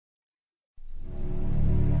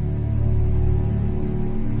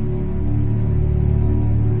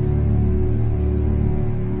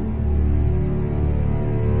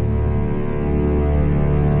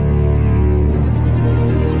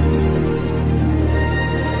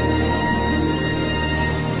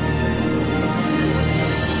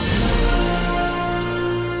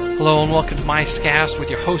Hello and welcome to My Scast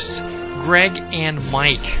with your hosts, Greg and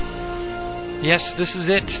Mike. Yes, this is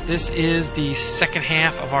it. This is the second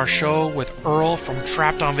half of our show with Earl from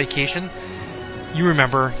Trapped on Vacation. You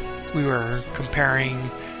remember we were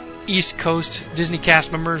comparing East Coast Disney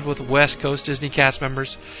cast members with West Coast Disney cast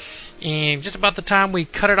members. And just about the time we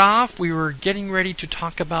cut it off, we were getting ready to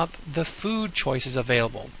talk about the food choices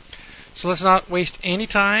available. So let's not waste any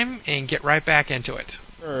time and get right back into it.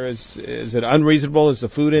 Or is it unreasonable? Is the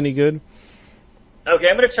food any good? Okay,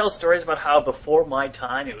 I'm going to tell stories about how before my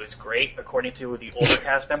time it was great, according to the older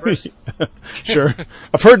cast members. Sure.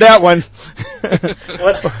 I've heard that one.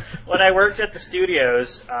 When I worked at the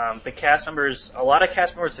studios, the cast members, a lot of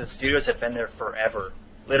cast members at the studios have been there forever.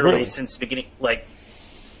 Literally Really? since the beginning,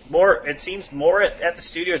 it seems more at the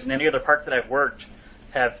studios than any other park that I've worked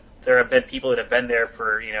there have been people that have been there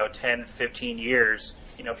for, 10, 15 years.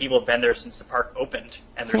 People have been there since the park opened,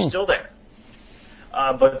 and they're still there.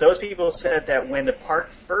 But those people said that when the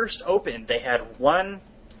park first opened, they had one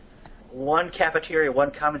cafeteria,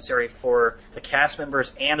 one commissary for the cast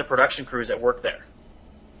members and the production crews that worked there.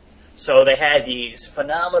 So they had these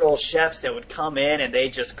phenomenal chefs that would come in and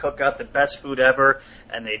they'd just cook up the best food ever,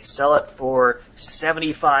 and they'd sell it for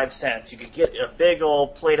 75 cents. You could get a big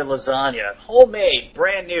old plate of lasagna, homemade,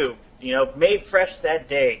 brand new, made fresh that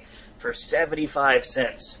day for 75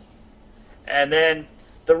 cents. And then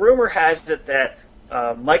the rumor has it that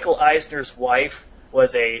Michael Eisner's wife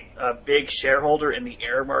was a big shareholder in the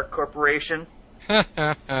Aramark Corporation. And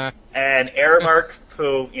Aramark,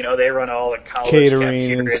 who, they run all the college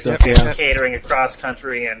Catering and cafeterias, stuff, catering across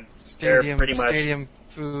country, and they're pretty much stadium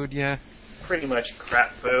food, yeah. Pretty much crap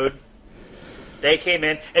food. They came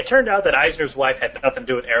in. It turned out that Eisner's wife had nothing to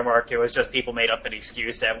do with Aramark. It was just people made up an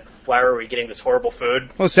excuse that why were we getting this horrible food?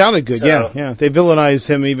 Well, it sounded good, So- yeah. They villainized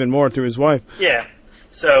him even more through his wife. Yeah.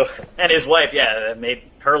 So, and his wife, that made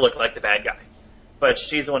her look like the bad guy. But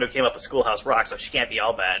she's the one who came up with Schoolhouse Rock, so she can't be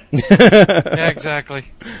all bad. Yeah, exactly.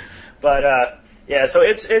 But, so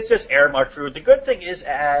it's just Aramark food. The good thing is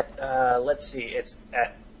it's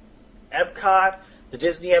at Epcot, the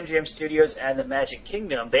Disney MGM Studios, and the Magic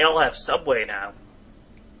Kingdom. They all have Subway now.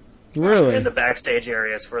 Really? In the backstage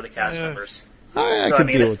areas for the cast members. I could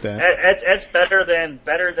deal with that. It's better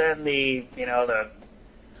than the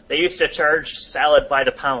they used to charge salad by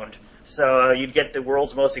the pound. So you'd get the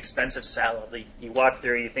world's most expensive salad. You walk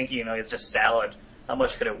through, you think it's just salad. How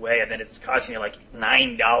much could it weigh? And then it's costing you like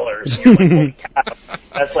 $9. You're like, holy cow,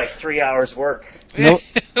 that's like 3 hours work.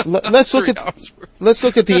 Let's look at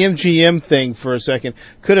the MGM thing for a second.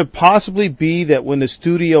 Could it possibly be that when the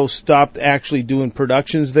studio stopped actually doing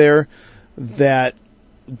productions there, that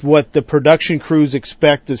what the production crews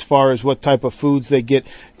expect as far as what type of foods they get?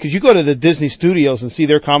 Because you go to the Disney Studios and see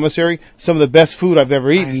their commissary. Some of the best food I've ever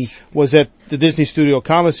eaten was at the Disney Studio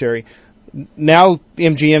commissary. Now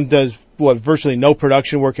MGM does virtually no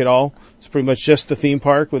production work at all. It's pretty much just the theme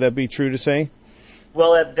park. Would that be true to say?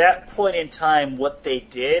 Well, at that point in time, what they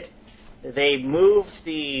did, they moved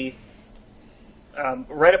the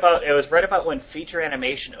right about when feature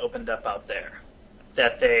animation opened up out there,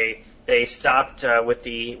 that they stopped with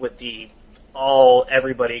the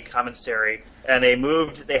everybody commissary, and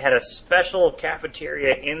they had a special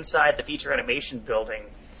cafeteria inside the feature animation building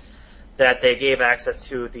that they gave access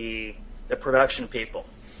to the production people.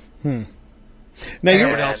 Now,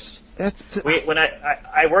 what else? When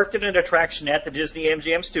I worked in an attraction at the Disney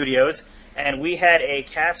MGM Studios, and we had a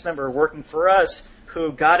cast member working for us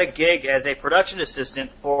who got a gig as a production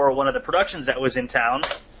assistant for one of the productions that was in town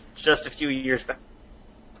just a few years back.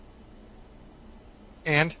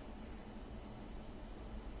 And?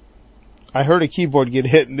 I heard a keyboard get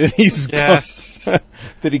hit, and then he's yes.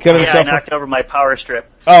 Did he cut himself? I knocked over my power strip.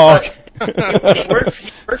 Oh, okay.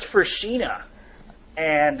 He worked for Sheena.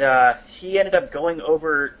 And he ended up going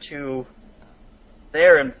over to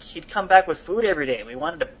there, and he'd come back with food every day. We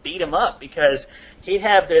wanted to beat him up because he'd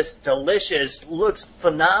have this delicious, looks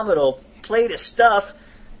phenomenal plate of stuff,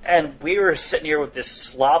 and we were sitting here with this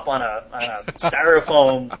slop on a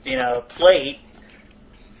styrofoam, plate.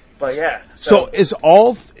 But yeah. So is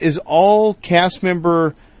all cast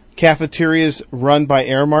member cafeterias run by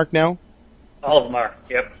Aramark now? All of them are.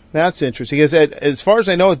 Yep. That's interesting. Because as far as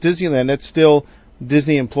I know, at Disneyland, it's still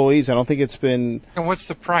Disney employees. I don't think it's been. And what's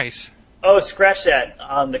the price? Oh, scratch that.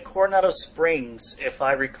 The Coronado Springs, if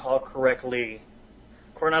I recall correctly,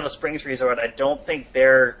 Coronado Springs Resort, I don't think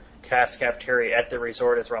their cafeteria at the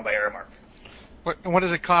resort is run by Aramark. What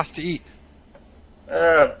does it cost to eat?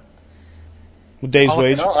 Day's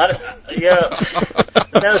wage? Yeah.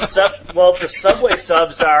 The Subway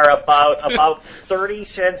subs are about 30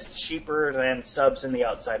 cents cheaper than subs in the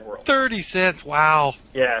outside world. 30 cents, wow.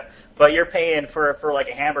 Yeah, but you're paying for like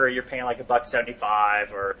a hamburger, you're paying like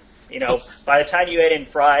 $1.75, or by the time you add in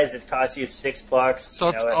fries, it costs you $6. So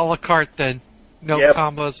it's a la carte then. No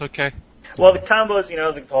combos, okay. Well, the combos,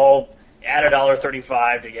 the whole add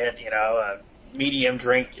 $1.35 to get a medium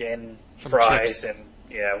drink and some fries chips.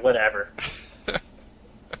 And whatever.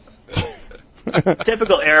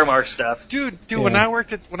 Typical Aramark stuff. Dude, when I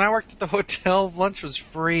worked at the hotel, lunch was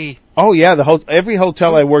free. Oh yeah, every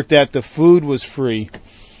hotel I worked at, the food was free.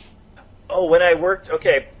 Oh, when I worked,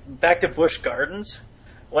 back to Busch Gardens.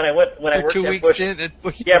 When I worked at Busch,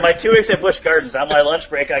 my 2 weeks at Busch Gardens. On my lunch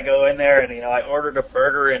break, I go in there and I ordered a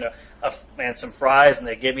burger and some fries, and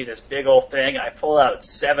they give me this big old thing. I pull out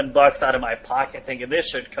 $7 out of my pocket, thinking this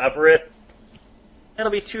should cover it. It'll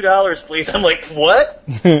be $2, please. I'm like, what?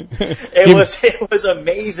 It was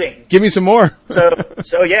amazing. Give me some more.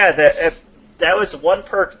 So yeah, that was one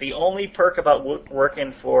perk. The only perk about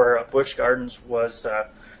working for Busch Gardens was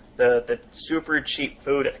the super cheap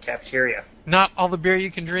food at the cafeteria. Not all the beer you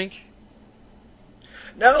can drink?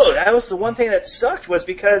 No, that was the one thing that sucked, was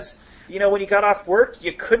because, when you got off work,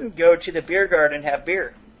 you couldn't go to the beer garden and have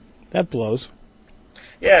beer. That blows.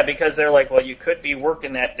 Yeah, because they're like, well, you could be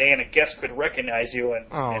working that day and a guest could recognize you. And,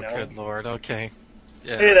 good Lord, okay.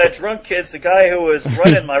 Yeah. Hey, that drunk kid's the guy who was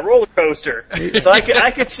running my roller coaster. So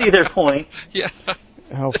I could see their point. Yeah.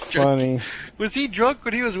 How funny. Was he drunk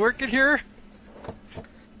when he was working here?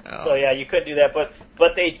 Oh. So yeah, you could do that,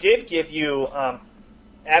 but they did give you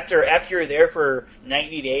after you're there for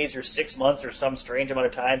 90 days or 6 months or some strange amount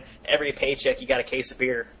of time, every paycheck you got a case of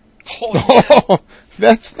beer. Oh,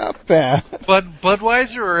 that's not bad.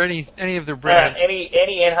 Budweiser or any of their brands? Any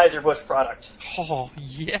Anheuser-Busch product. Oh,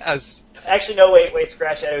 yes. Actually, no, wait,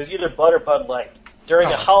 scratch that. It was either Bud or Bud Light. During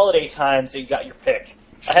the holiday times, you got your pick.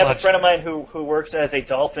 I have a friend of mine who works as a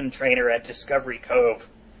dolphin trainer at Discovery Cove,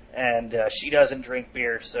 and she doesn't drink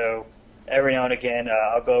beer, so every now and again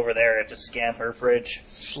I'll go over there and just scan her fridge.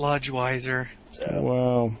 Sludgeweiser. So.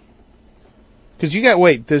 Wow.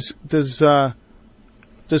 Because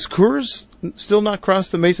does Coors still not cross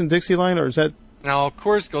the Mason-Dixie line, or is that... No,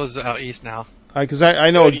 Coors goes out east now. Because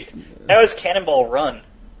I know... That was Cannonball Run.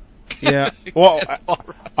 Yeah. Well,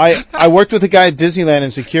 I worked with a guy at Disneyland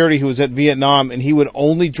in security who was at Vietnam, and he would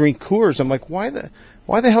only drink Coors. I'm like, why the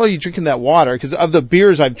hell are you drinking that water? Because of the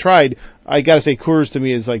beers I've tried, I got to say Coors to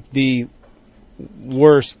me is like the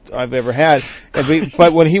worst I've ever had.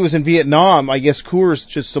 But when he was in Vietnam, I guess Coors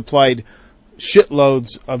just supplied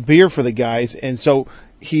shitloads of beer for the guys, and so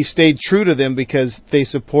he stayed true to them because they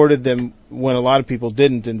supported them when a lot of people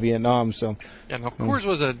didn't in Vietnam. So yeah, no, Coors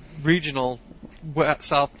was a regional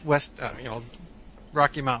southwest,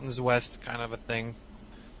 Rocky Mountains West kind of a thing.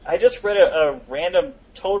 I just read a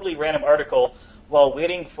totally random article while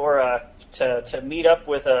waiting for to meet up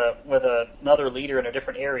with another leader in a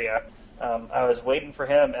different area. I was waiting for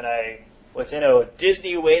him, and I was in a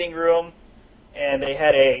Disney waiting room, and they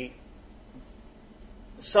had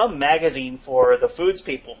some magazine for the foods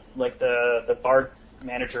people, like the bar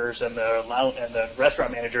managers and the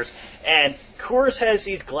restaurant managers. And Coors has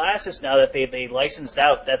these glasses now that they licensed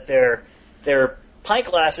out, that they're pint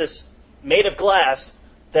glasses made of glass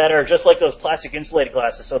that are just like those plastic insulated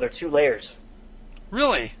glasses, so they're 2 layers.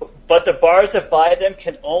 Really? But the bars that buy them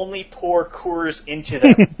can only pour Coors into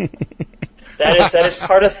them. that is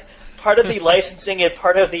part of the licensing and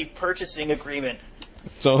part of the purchasing agreement.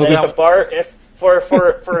 So that the bar,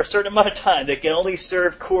 for a certain amount of time, they can only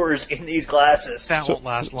serve Coors in these glasses. That won't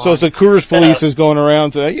last long. So the Coors police is going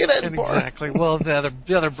around to exactly. Well, the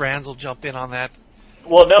other brands will jump in on that.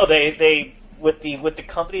 Well, no, they with the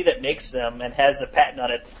company that makes them and has the patent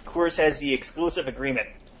on it, Coors has the exclusive agreement.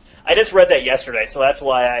 I just read that yesterday, so that's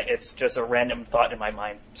why it's just a random thought in my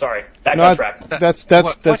mind. Sorry, back on track. That's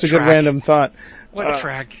a good random thought. What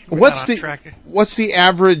track? What's the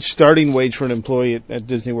average starting wage for an employee at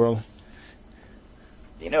Disney World?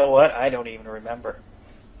 You know what? I don't even remember.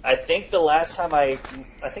 I think the last time I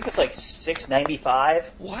think it's like $6.95.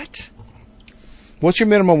 What? What's your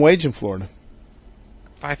minimum wage in Florida?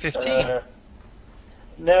 $5.15.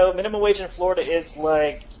 No, minimum wage in Florida is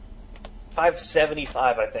like $5.75,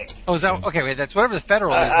 I think. Oh, is that okay? Wait, that's whatever the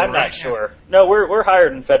federal is. I'm not sure. No, we're higher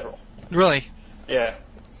than federal. Really? Yeah.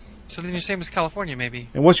 So then you're same as California, maybe.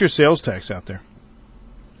 And what's your sales tax out there?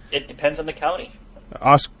 It depends on the county.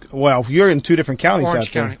 Well, you're in 2 different counties out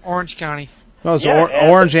there. Orange County. No, it's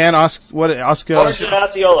Orange and Osceola. Orange and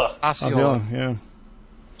Osceola. Osceola, yeah.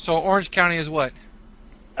 So Orange County is what?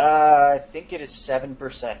 I think it is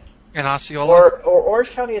 7%. And Osceola? Or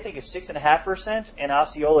Orange County, I think, is 6.5%, and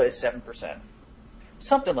Osceola is 7%.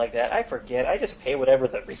 Something like that. I forget. I just pay whatever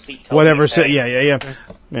the receipt tells Whatever. me.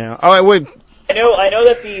 Yeah. All right, wait. I know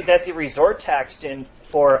that the resort tax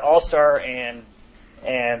for All-Star and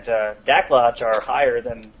Dak Lodge are higher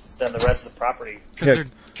than the rest of the property.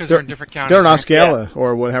 Because they're in different counties. They're in Osceola,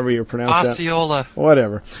 or whatever you pronounce Osceola. that.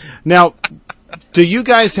 Whatever. Now, do you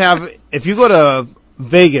guys have, if you go to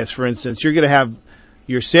Vegas, for instance, you're going to have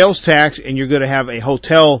your sales tax and you're going to have a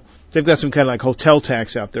hotel. They've got some kind of like hotel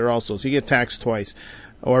tax out there also, so you get taxed twice.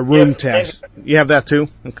 Or room tax. You have that too?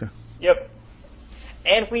 Okay. Yep.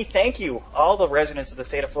 And we thank you, all the residents of the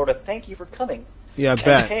state of Florida, thank you for coming. Yeah, I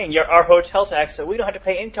bet. Paying our hotel tax so we don't have to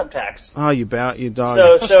pay income tax. Oh, you bet, you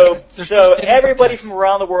dog. So everybody from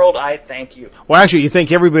around the world, I thank you. Well, actually, you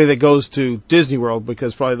thank everybody that goes to Disney World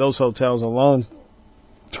because probably those hotels alone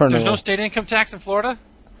turn There's no state income tax in Florida?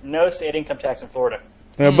 No state income tax in Florida.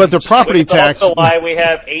 Yeah, but the property tax. That's also why we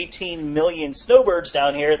have 18 million snowbirds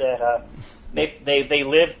down here that they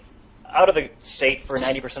live out of the state for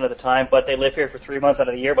 90% of the time, but they live here for 3 months out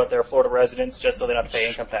of the year, but they're Florida residents just so they don't have to pay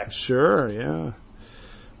income tax. Sure, yeah.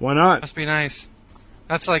 Why not? Must be nice.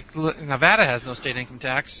 That's like Nevada has no state income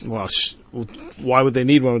tax. Well, why would they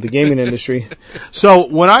need one with the gaming industry? So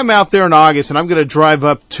when I'm out there in August, and I'm going to drive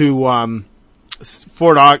up to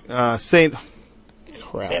St.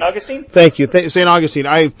 Augustine? Thank you. St.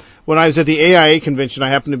 Augustine. When I was at the AIA convention, I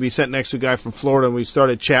happened to be sitting next to a guy from Florida, and we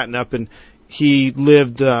started chatting up, and he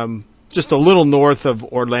lived just a little north of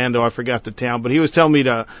Orlando. I forgot the town, but he was telling me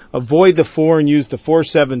to avoid the 4 and use the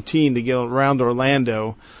 417 to get around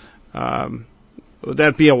Orlando. Would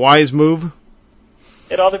that be a wise move?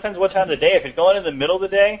 It all depends what time of the day. If you're going in the middle of the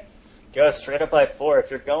day, go straight up I-4. If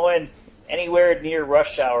you're going anywhere near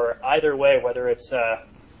rush hour, either way, whether it's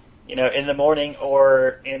in the morning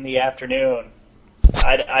or in the afternoon,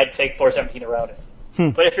 I'd take 417 around it.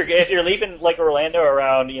 But if you're leaving like Orlando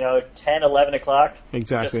around 10, 11 o'clock,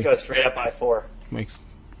 exactly, just go straight up I-4.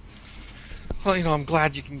 Well, I'm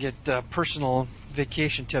glad you can get personal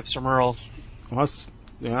vacation tips from Earl. Well,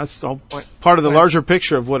 that's all part of the larger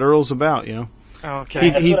picture of what Earl's about,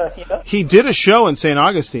 Okay. He did a show in St.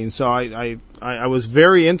 Augustine, so I was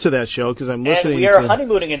very into that show because I'm listening. And we are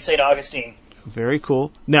honeymooning in St. Augustine. Very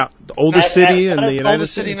cool. Now, the oldest city in the United States.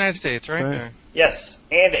 Oldest city in the United States, right? Yes,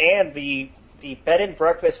 and the bed and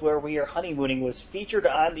breakfast where we are honeymooning was featured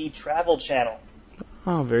on the Travel Channel.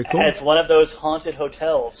 Oh, very cool. As one of those haunted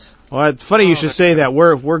hotels. Well, it's funny you should say that.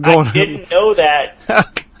 We're going. I didn't know that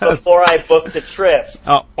before I booked the trip.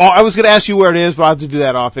 I was going to ask you where it is, but I'll have to do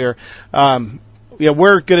that off air.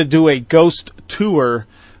 We're going to do a ghost tour.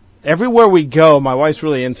 Everywhere we go, my wife's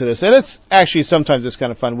really into this, and it's actually sometimes it's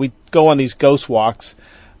kind of fun. We go on these ghost walks.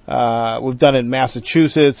 We've done it in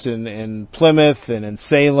Massachusetts, and in Plymouth, and in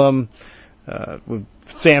Salem. With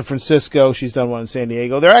San Francisco, she's done one in San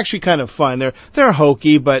Diego. They're actually kind of fun. They're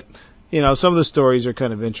hokey, but some of the stories are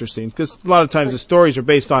kind of interesting because a lot of times the stories are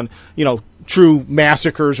based on true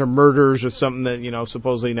massacres or murders or something that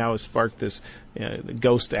supposedly now has sparked this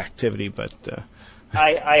ghost activity. But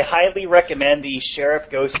I highly recommend the Sheriff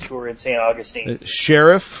Ghost Tour in St. Augustine.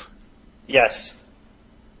 Sheriff? Yes.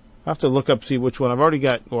 I'll have to look up, see which one. I've already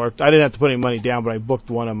got, or I didn't have to put any money down, but I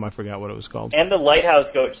booked one of them. I forgot what it was called. And the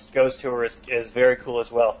Lighthouse Ghost Tour is very cool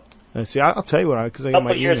as well. And see, I'll tell you what, because I got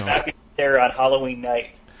my email. A couple years back there on Halloween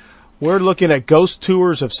night. We're looking at ghost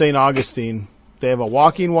tours of St. Augustine. They have a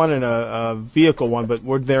walking one and a vehicle one, but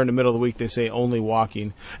we're there in the middle of the week. They say only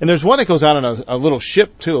walking. And there's one that goes out on a little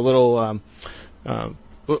ship, too, a little, well, I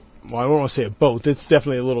don't want to say a boat. It's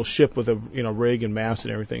definitely a little ship with a rig and mast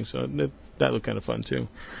and everything. So that looked kind of fun, too.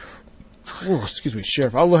 Oh, excuse me,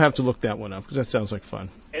 Sheriff. I'll have to look that one up because that sounds like fun.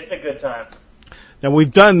 It's a good time. Now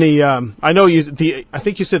we've done the. I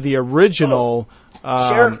think you said the original.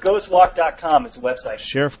 SheriffGhostWalk.com is the website.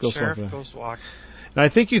 Sheriff Ghost Walk. And I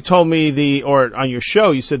think you told me on your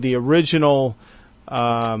show you said the original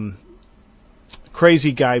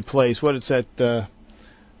crazy guy place. What is that?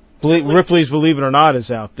 Ripley's Believe It or Not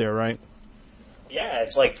is out there, right? Yeah,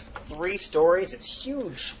 it's like 3 stories. It's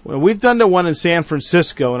huge. Well, we've done the one in San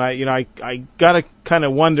Francisco, and I gotta kind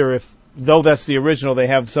of wonder if, though that's the original, they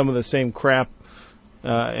have some of the same crap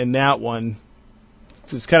in that one.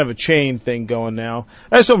 It's kind of a chain thing going now.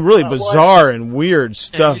 There's some really bizarre and weird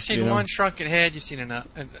stuff. Yeah, you've seen one shrunken head. You've seen enough.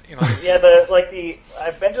 Yeah,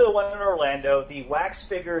 I've been to the one in Orlando. The wax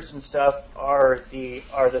figures and stuff are the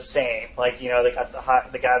same. Like they got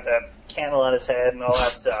the guy with the candle on his head and all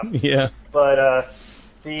that stuff. Yeah. But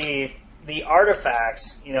the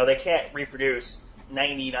artifacts, they can't reproduce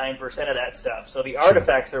 99% of that stuff. So the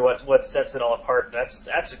artifacts are what sets it all apart. That's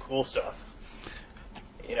the cool stuff.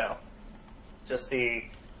 just the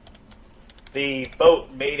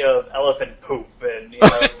boat made of elephant poop, and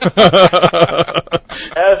that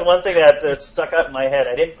was one thing that stuck out in my head.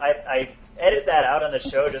 I edited that out on the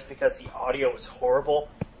show just because the audio was horrible,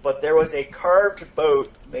 but there was a carved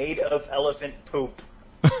boat made of elephant poop.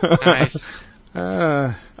 Nice.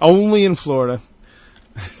 Only in Florida.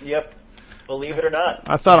 Yep. Believe it or not.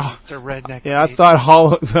 I thought it's a redneck. Yeah, I thought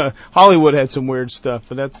Hollywood had some weird stuff,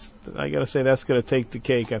 but I gotta say that's gonna take the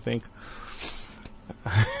cake, I think.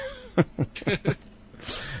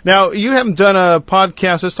 Now, you haven't done a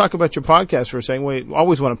podcast. Let's talk about your podcast for a second. We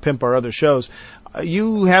always want to pimp our other shows.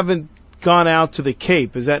 You haven't gone out to the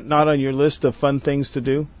Cape. Is that not on your list of fun things to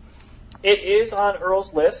do? It is on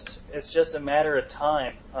Earl's list. It's just a matter of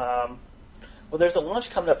time. Well, there's a launch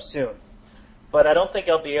coming up soon, but I don't think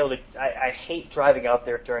I'll be able to. I hate driving out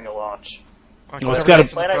there during a launch. Well, it's got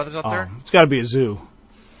to be a zoo.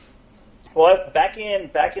 Well, back in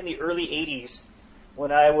the early 80s,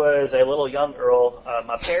 when I was a little young Earl,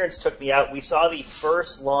 my parents took me out. We saw the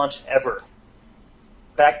first launch ever.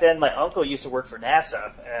 Back then, my uncle used to work for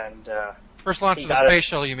NASA, and first launch of the space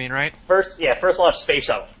shuttle, you mean, right? First launch space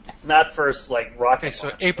shuttle, not first rocket. Okay, so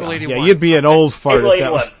launch. April 81. Yeah, you'd be an old fart. April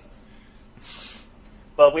 81.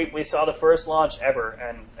 But we saw the first launch ever,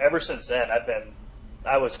 and ever since then,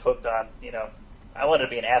 I was hooked on. I wanted to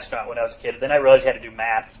be an astronaut when I was a kid. Then I realized you had to do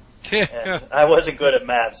math. And I wasn't good at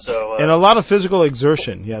math, so. And a lot of physical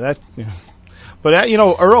exertion. Yeah, that. Yeah. But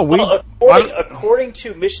Earl, according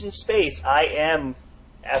to Mission Space, I am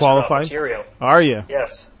astronaut qualified material. Are you?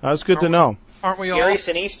 Yes. That's good to know. Aren't we all? Gary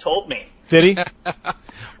Sinise told me. Did he?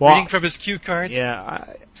 Reading from his cue cards.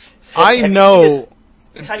 Yeah, I know.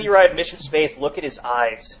 Every time you ride Mission Space, look at his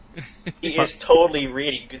eyes. He is totally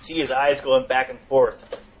reading. You can see his eyes going back and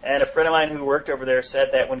forth. And a friend of mine who worked over there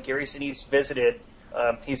said that when Gary Sinise visited,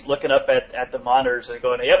 he's looking up at the monitors and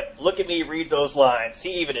going, "Yep, look at me read those lines."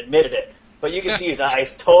 He even admitted it. But you can see his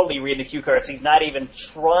eyes totally reading the cue cards. He's not even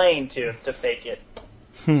trying to fake it.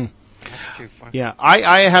 That's too funny. Yeah,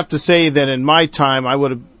 I have to say that in my time, I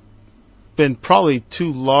would have been probably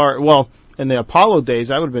too large. Well, in the Apollo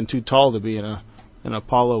days, I would have been too tall to be in an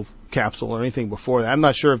Apollo capsule or anything before that. I'm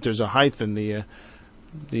not sure if there's a height in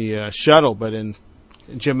the shuttle, but in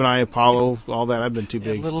Gemini, Apollo, all that, I've been too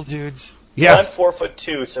big. Little dudes. Yeah. Well, I'm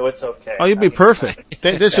 4'2", so it's okay. Oh, you'd be perfect.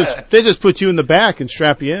 They just put you in the back and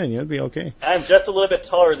strap you in. You'd be okay. I'm just a little bit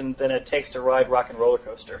taller than it takes to ride Rock and Roller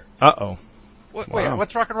Coaster. Uh-oh. Wait,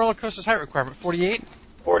 what's Rock and Roller Coaster's height requirement? 48?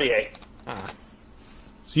 48.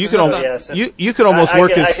 So you could almost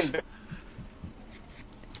work as.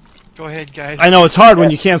 Go ahead, guys. I know it's hard when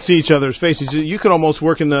you can't see each other's faces. You could almost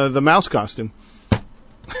work in the mouse costume.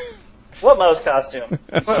 What mouse costume?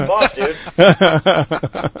 That's my boss, dude.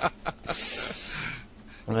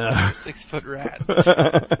 6-foot rat.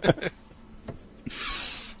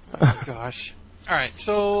 Oh, gosh. All right,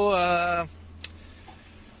 so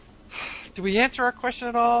did we answer our question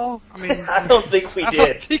at all? I mean, I don't think we did. I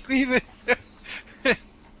don't think we even.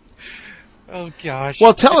 Oh gosh.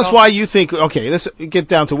 Well, tell us why you think. Okay, let's get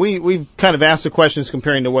down to we've kind of asked the questions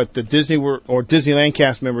comparing to what the Disney or Disneyland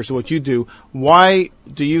cast members to what you do. Why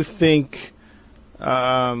do you think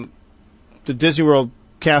the Disney World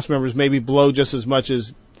cast members maybe blow just as much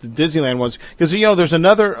as the Disneyland ones? Because there's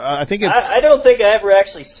another. I think it's. I don't think I ever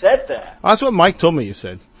actually said that. That's what Mike told me you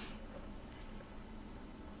said.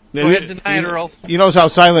 Go ahead, deny it, Earl. You know how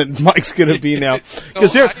silent Mike's going to be now.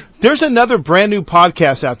 Because there's another brand new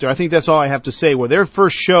podcast out there. I think that's all I have to say. Where their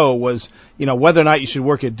first show was, whether or not you should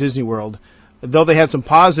work at Disney World. Though they had some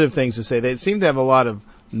positive things to say, they seem to have a lot of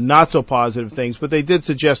not so positive things. But they did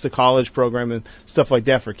suggest a college program and stuff like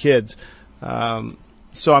that for kids.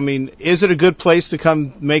 So I mean, is it a good place to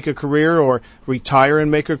come make a career or retire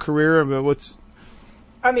and make a career?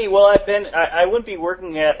 I mean, well, I wouldn't be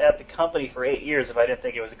working at the company for 8 years if I didn't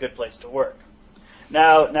think it was a good place to work.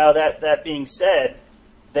 Now that being said,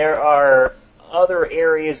 there are other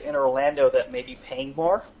areas in Orlando that may be paying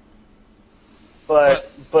more. But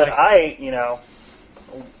I,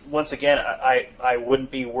 once again, I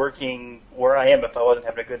wouldn't be working where I am if I wasn't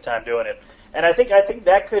having a good time doing it. And I think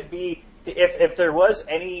that could be, if there was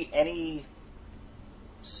any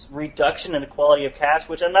reduction in the quality of cast,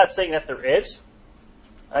 which I'm not saying that there is.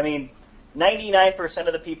 I mean, 99%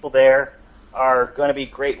 of the people there are going to be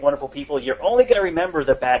great, wonderful people. You're only going to remember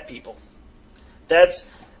the bad people. That's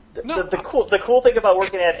the cool thing about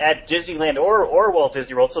working at Disneyland or Walt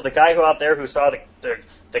Disney World. So the guy out there who saw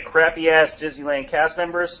the crappy ass Disneyland cast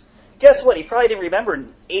members, guess what? He probably didn't remember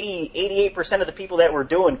 88% of the people that were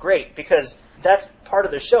doing great, because that's part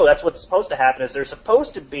of the show. That's what's supposed to happen. Is there's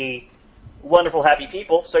supposed to be wonderful, happy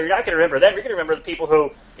people. So you're not going to remember them. You're going to remember the people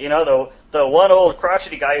who, the one old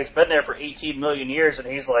crotchety guy who's been there for 18 million years, and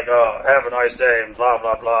he's like, oh, have a nice day, and blah,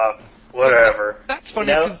 blah, blah, whatever. That's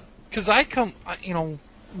funny, because I come,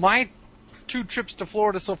 my 2 trips to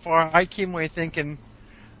Florida so far, I came away thinking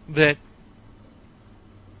that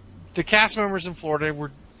the cast members in Florida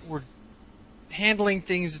were handling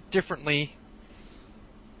things differently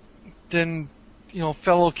than,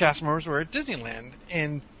 fellow cast members were at Disneyland.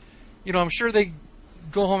 And, I'm sure they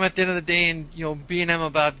go home at the end of the day and, B&M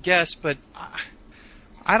about guests, but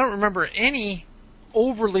I don't remember any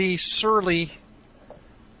overly surly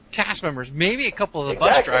cast members. Maybe a couple of the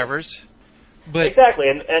bus drivers. But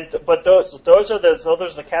exactly, but those are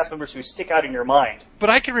the cast members who stick out in your mind. But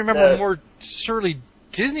I can remember more surly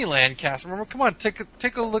Disneyland cast members. Come on,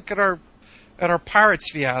 take a look at our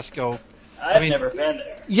Pirates fiasco. I've never been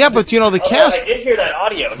there. Yeah, but the cast. I did hear that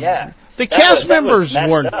audio. Yeah. The cast members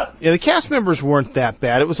weren't. Yeah, the cast members weren't that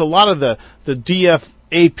bad. It was a lot of the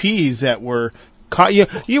DFAPs that were caught.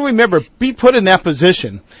 You remember, be put in that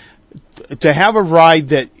position to have a ride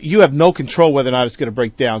that you have no control whether or not it's going to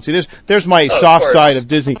break down. See, there's my soft side of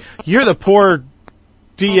Disney. You're the poor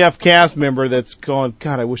DF cast member that's going,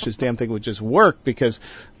 God, I wish this damn thing would just work, because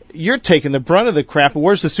you're taking the brunt of the crap.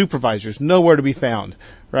 Where's the supervisors? Nowhere to be found,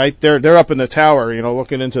 right? They're up in the tower,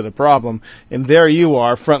 looking into the problem, and there you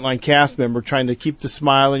are, frontline cast member, trying to keep the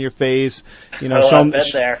smile on your face, show them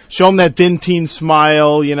that Dintine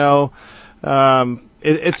smile,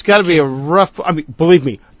 It's got to be a rough. I mean, believe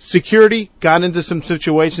me, security got into some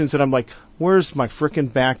situations that I'm like, where's my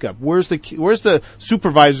frickin' backup? Where's the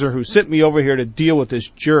supervisor who sent me over here to deal with this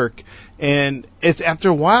jerk? And it's after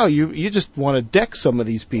a while, you just want to deck some of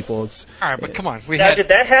these people. It's all right, but come on. Did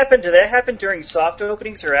that happen? Did that happen during soft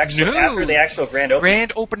openings or actually after the actual grand opening?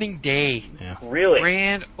 Grand opening day. Yeah. Really?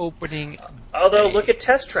 Grand opening. Although look at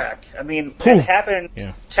Test Track. I mean, it happened.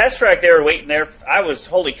 Yeah. Test Track, they were waiting there. I was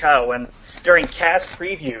holy cow when during cast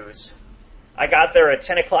previews, I got there at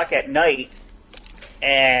 10 o'clock at night,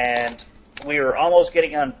 and we were almost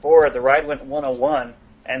getting on board. The ride went 101.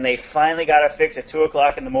 And they finally got it fixed at 2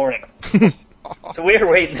 o'clock in the morning. So we were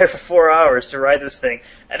waiting there for 4 hours to ride this thing.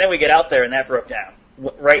 And then we get out there, and that broke down.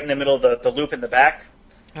 Right in the middle of the loop in the back,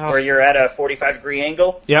 where you're at a 45-degree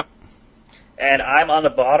angle. Yep. And I'm on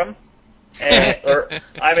the bottom. I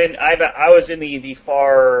was in the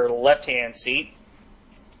far left-hand seat,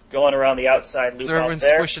 going around the outside loop out there. Is everyone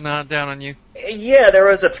squishing down on you? Yeah, there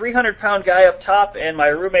was a 300-pound guy up top, and my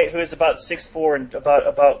roommate, who is about 6'4" and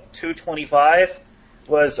about 225,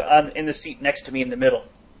 was in the seat next to me in the middle.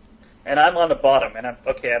 And I'm on the bottom, and I'm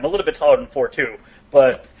a little bit taller than 4'2",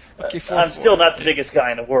 but I'm still not the biggest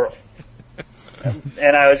guy in the world.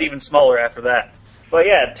 And I was even smaller after that. But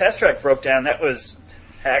yeah, Test Track broke down. That was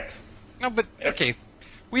heck. No, but okay.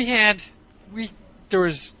 There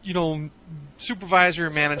was, supervisor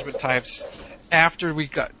and management types after we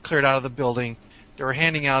got cleared out of the building. They were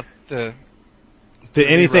handing out the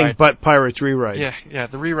anything re-ride. But Pirates re-ride. Yeah,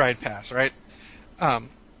 the re-ride pass, right? There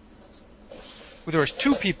was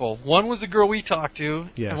 2 people. One was the girl we talked to,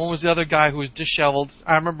 and one was the other guy who was disheveled.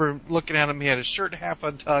 I remember looking at him. He had his shirt half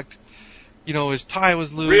untucked. His tie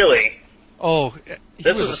was loose. Really? Oh,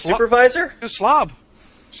 this was a supervisor? It was slob.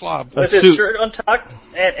 With his shirt untucked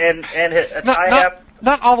and a tie half.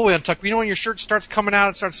 Not all the way untucked. When your shirt starts coming out,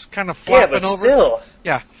 it starts kind of flopping over. Still.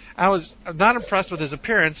 Yeah, I was not impressed with his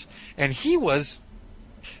appearance, and he was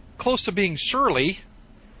close to being surly.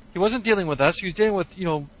 He wasn't dealing with us. He was dealing with,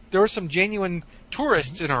 there were some genuine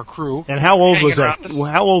tourists in our crew. And how old was that?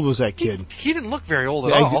 How old was that kid? He didn't look very old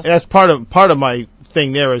at all. That's part of my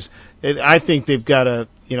thing. There is, I think they've got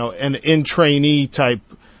an in-trainee type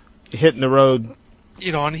hitting the road.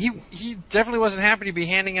 And he definitely wasn't happy to be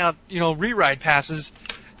handing out, re-ride passes.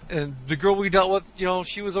 And the girl we dealt with,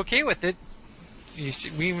 she was okay with it.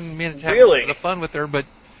 We even made it have a bit of fun with her, but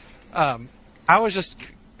I was just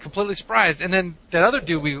completely surprised. And then that other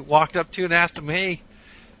dude we walked up to and asked him, hey,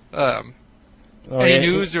 any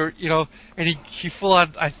news or, and he full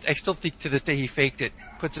on, I still think to this day he faked it.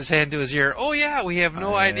 Puts his hand to his ear. Oh yeah, we have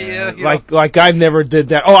no idea. Like I never did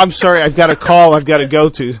that. Oh, I'm sorry, I've got a call I've got to go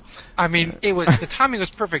to. I mean, the timing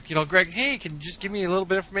was perfect. Greg, hey, can you just give me a little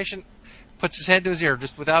bit of information? Puts his hand to his ear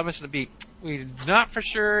just without missing a beat. We're not for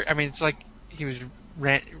sure. I mean, it's like he was,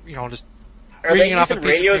 just Are they using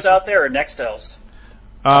radios out there or Nextels?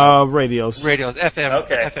 Radios. Radios, FM.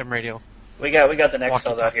 Okay. FM radio. We got the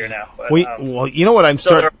Nextels out here now. But, well, you know what I'm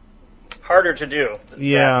starting. Harder to do.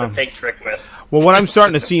 Yeah. The fake trick with. Well, what I'm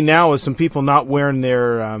starting to see now is some people not wearing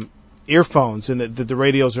their earphones, and the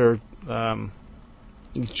radios are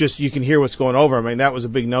just you can hear what's going over. I mean, that was a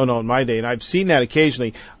big no-no in my day, and I've seen that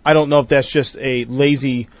occasionally. I don't know if that's just a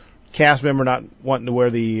lazy cast member not wanting to wear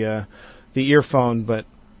the earphone, but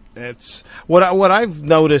it's what I've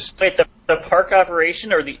noticed. Wait, the park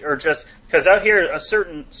operation or just because out here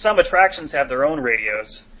some attractions have their own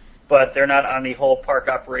radios, but they're not on the whole park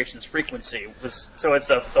operations frequency. So it's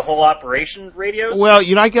the whole operation radios? Well,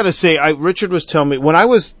 I got to say, Richard was telling me when I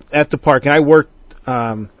was at the park and I worked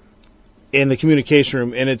in the communication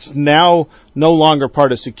room, and it's now no longer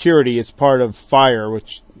part of security; it's part of fire,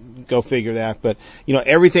 which go figure that. But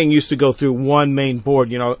everything used to go through one main board.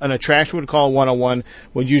 An attraction would call 101,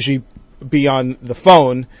 would usually be on the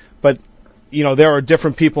phone, but there are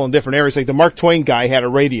different people in different areas. Like the Mark Twain guy had a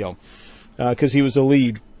radio because he was the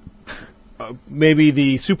lead. Maybe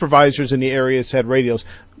the supervisors in the areas had radios.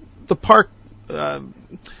 The park,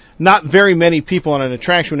 not very many people on an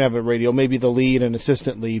attraction would have a radio. Maybe the lead and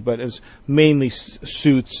assistant lead, but it was mainly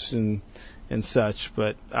suits and such.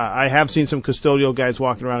 But I have seen some custodial guys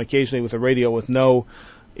walking around occasionally with a radio with no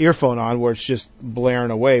earphone on, where it's just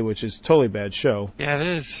blaring away, which is totally bad show. Yeah,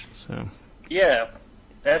 it is. So. Yeah,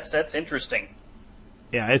 that's interesting.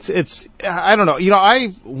 Yeah, it's I don't know.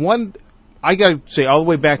 I got to say, all the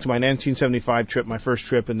way back to my 1975 trip, my first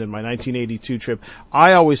trip, and then my 1982 trip,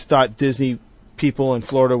 I always thought Disney people in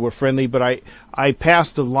Florida were friendly, but I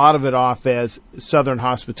passed a lot of it off as Southern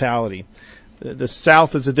hospitality. The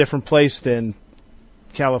South is a different place than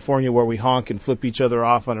California, where we honk and flip each other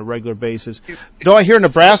off on a regular basis. Though I hear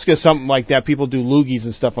Nebraska something like that, people do loogies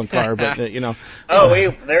and stuff on car, but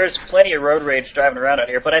Oh, there's plenty of road rage driving around out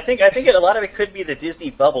here, but I think a lot of it could be the Disney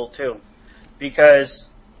bubble too, because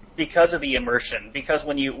of the immersion. Because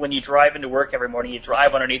when you drive into work every morning, you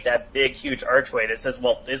drive underneath that big, huge archway that says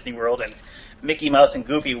Walt Disney World, and Mickey Mouse and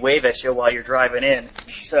Goofy wave at you while you're driving in.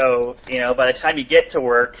 So, by the time you get to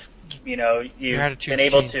work, you've been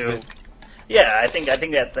able to. Yeah, I think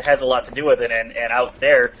that has a lot to do with it. And out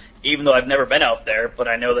there, even though I've never been out there, but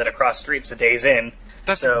I know that across streets the day's in.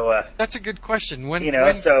 That's a good question. When do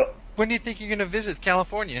you think you're going to visit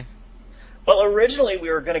California? Well, originally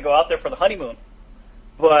we were going to go out there for the honeymoon.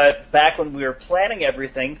 But back when we were planning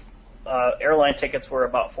everything, airline tickets were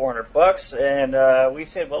about $400, and we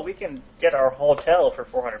said, well, we can get our hotel for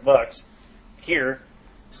 $400 here,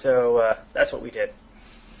 so that's what we did.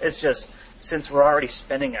 It's just, since we're already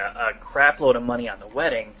spending a crap load of money on the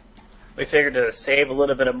wedding, we figured to save a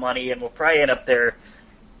little bit of money, and we'll probably end up there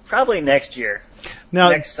probably next year. Now,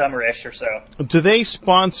 next summer-ish or so. Do they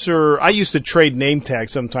sponsor? I used to trade name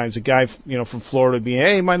tags sometimes. A guy, from Florida would be,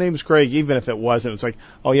 hey, my name's Greg, even if it wasn't. It's like,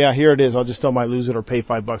 oh yeah, here it is. I'll just tell them I lose it or pay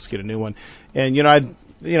 $5 to get a new one. And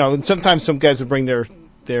and sometimes some guys would bring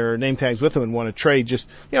their name tags with them and want to trade, just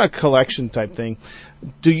a collection type thing.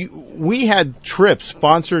 We had trips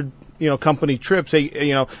sponsored, company trips.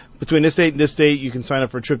 Hey, between this date and this date, you can sign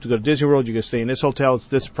up for a trip to go to Disney World. You can stay in this hotel. It's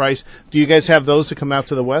this price. Do you guys have those to come out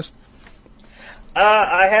to the West?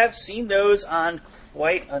 I have seen those on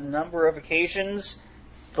quite a number of occasions,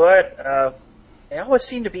 but they always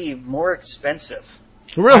seem to be more expensive.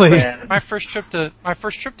 Really? My first trip to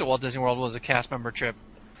Walt Disney World was a cast member trip.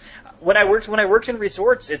 When I worked in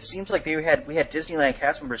resorts, it seems like we had Disneyland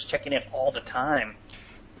cast members checking in all the time,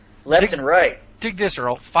 left and right. Dig this,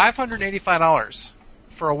 Earl. $585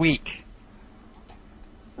 for a week.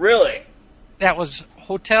 Really? That was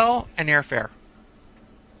hotel and airfare.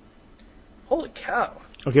 Holy cow.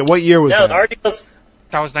 Okay, what year was that? Our deals.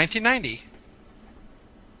 That was 1990.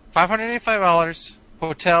 $585,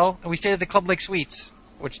 hotel, and we stayed at the Club Lake Suites,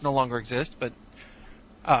 which no longer exists, but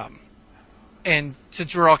and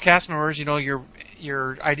since we're all cast members,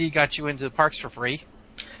 your ID got you into the parks for free.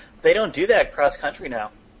 They don't do that cross country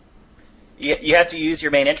now. You have to use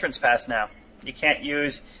your main entrance pass now. You can't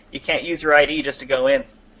use your ID just to go in.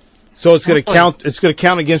 So it's going to count. It's going to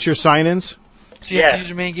count against your sign-ins. So you have to use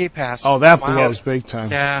your main gate pass. Oh, that blows big time.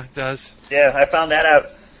 Yeah, it does. Yeah, I found that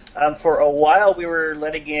out. For a while, we were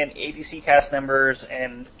letting in ABC cast members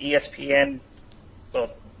and ESPN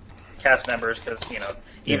cast members because,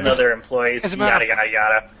 even though they're employees, yada, yada,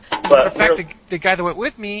 yada. But in fact, the guy that went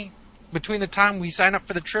with me, between the time we signed up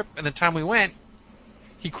for the trip and the time we went,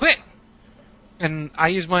 he quit. And I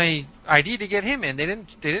used my ID to get him in. They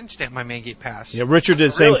didn't stamp my main gate pass. Yeah, Richard did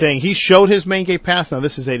the same thing. He showed his main gate pass. Now,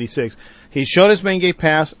 this is 86. He showed his main gate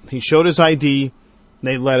pass. He showed his ID. And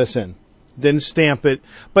they let us in. Didn't stamp it.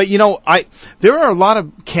 But, there are a lot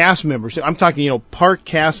of cast members. I'm talking, park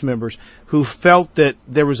cast members who felt that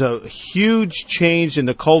there was a huge change in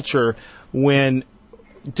the culture when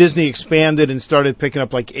Disney expanded and started picking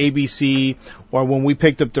up like ABC, or when we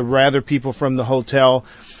picked up the Rather people from the hotel,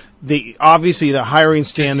 obviously the hiring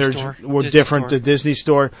standards were different to Disney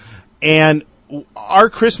Store. And our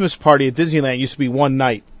Christmas party at Disneyland used to be one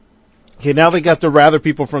night. Okay, now they got the Rather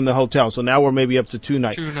people from the hotel, so now we're maybe up to 2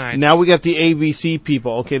 nights. 2 nights. Now we got the ABC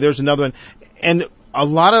people. Okay, there's another one. And a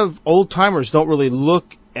lot of old-timers don't really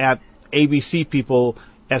look at ABC people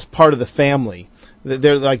as part of the family.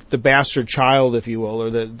 They're like the bastard child, if you will,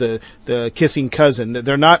 or the kissing cousin.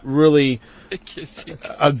 They're not really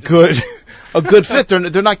a good fit.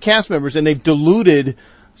 They're not cast members, and they've diluted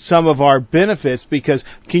some of our benefits, because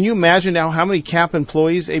can you imagine now how many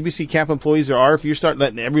ABC CAP employees there are if you start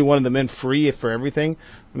letting every one of them in free for everything?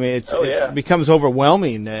 I mean, it becomes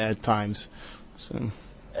overwhelming at times. So.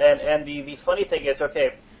 And the funny thing is,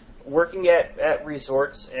 okay, working at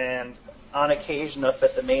resorts and on occasion up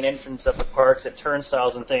at the main entrance of the parks at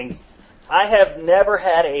turnstiles and things, I have never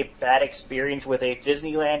had a bad experience with a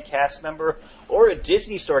Disneyland cast member or a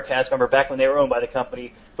Disney Store cast member back when they were owned by the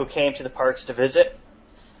company who came to the parks to visit.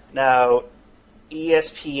 Now,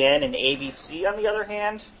 ESPN and ABC, on the other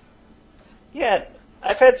hand, yeah,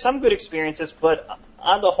 I've had some good experiences, but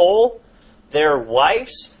on the whole, their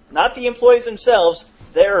wives, not the employees themselves,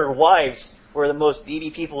 their wives were the most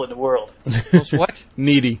needy people in the world. Most what?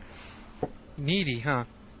 Needy, huh?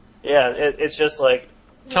 Yeah, it's just like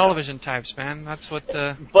television types, man. That's what.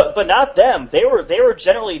 But not them. They were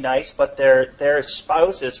generally nice, but their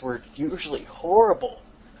spouses were usually horrible.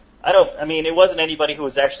 I mean, it wasn't anybody who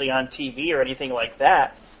was actually on TV or anything like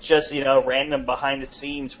that. Just, random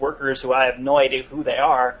behind-the-scenes workers who I have no idea who they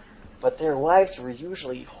are. But their wives were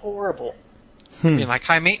usually horrible. You mean like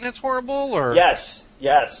high maintenance horrible, or? Yes.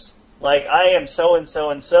 Like, I am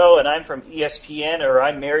so-and-so and so, and I'm from ESPN, or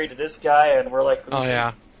I'm married to this guy, and we're like, who's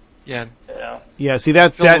yeah. Yeah, see,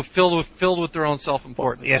 that filled with their own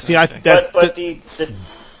self-importance. Yeah, see,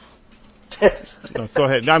 No, go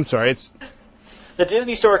ahead. I'm sorry. The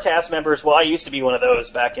Disney Store cast members, well, I used to be one of those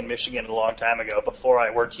back in Michigan a long time ago before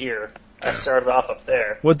I worked here. I started off up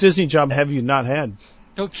there. What Disney job have you not had?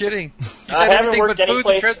 No kidding. You said I haven't worked but any food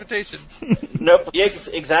place. And transportation. Nope. Yeah,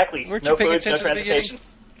 exactly. Weren't no you paying food, no attention at the beginning? transportation.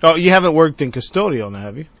 Oh, you haven't worked in custodial now,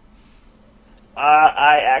 have you?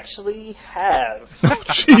 I actually have.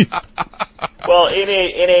 Jeez. Well, in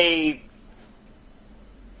a.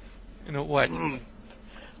 You know what?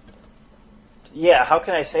 Yeah, how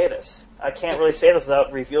can I say this? I can't really say this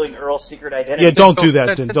without revealing Earl's secret identity. Yeah, don't do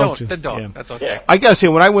that. Then don't. Yeah. That's okay. Yeah. I gotta say,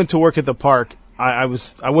 when I went to work at the park, I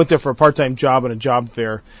went there for a part-time job and a job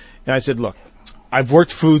fair, and I said, look, I've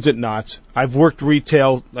worked foods at Knott's. I've worked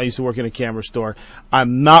retail. I used to work in a camera store.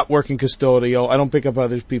 I'm not working custodial. I don't pick up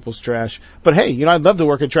other people's trash. But hey, I'd love to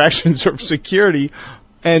work attractions or security.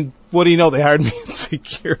 And what do you know? They hired me in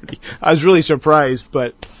security. I was really surprised,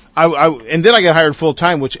 but and then I got hired full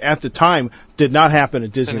time, which at the time did not happen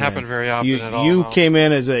at Disneyland. Didn't happen very often at all. You came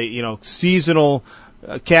in as a seasonal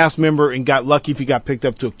cast member and got lucky if you got picked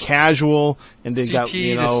up to a casual, and then got CR,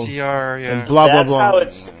 yeah. and blah blah blah.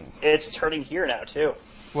 That's how it's turning here now too.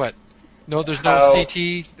 What? No, there's no CT.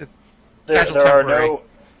 Casual there are temporary no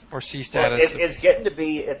or C status. Well, it's getting to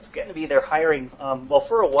be they're hiring. Well,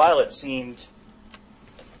 for a while it seemed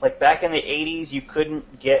like back in the 80s you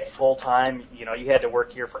couldn't get full time. You had to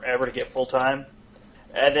work here forever to get full time.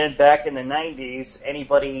 And then back in the 90s,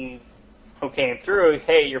 anybody who came through,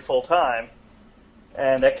 hey, you're full time.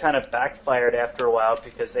 And that kind of backfired after a while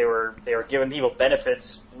because they were giving people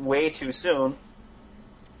benefits way too soon.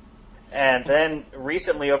 And then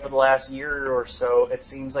recently, over the last year or so, it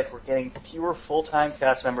seems like we're getting fewer full-time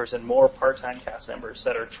cast members and more part-time cast members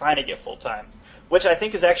that are trying to get full-time, which I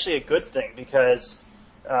think is actually a good thing because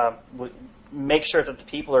make sure that the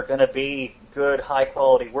people are going to be good,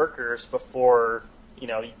 high-quality workers before,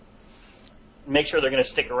 make sure they're going to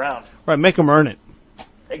stick around. Right, make them earn it.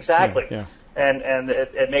 Exactly. Yeah. And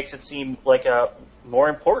it makes it seem like more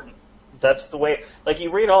important. That's the way. Like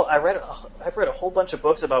I've read a whole bunch of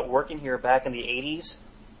books about working here back in the 80s,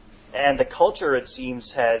 and the culture, it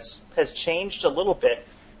seems, has changed a little bit.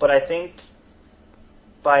 But I think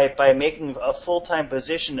by making a full-time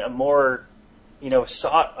position a more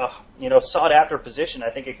sought after position,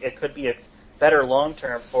 I think it could be a better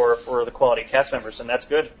long-term for the quality cast members, and that's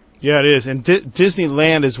good. Yeah, it is. And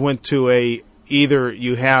Disneyland has went to either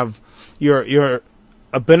you have you're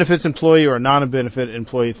a benefits employee or a non-benefit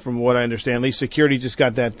employee, from what I understand. At least security just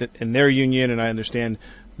got that in their union, and I understand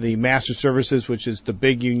the Master Services, which is the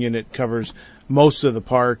big union that covers most of the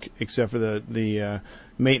park, except for the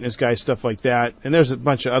maintenance guys, stuff like that. And there's a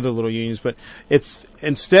bunch of other little unions, but it's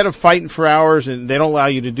instead of fighting for hours, and they don't allow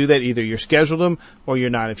you to do that, either you're scheduled them or you're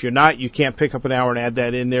not. If you're not, you can't pick up an hour and add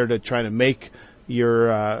that in there to try to make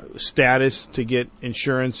your status to get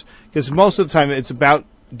insurance, because most of the time it's about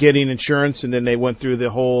getting insurance, and then they went through the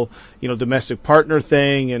whole, domestic partner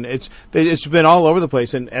thing, and it's been all over the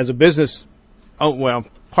place. And as a business,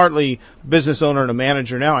 partly business owner and a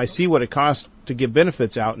manager now, I see what it costs to give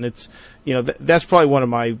benefits out, and it's, that's probably one of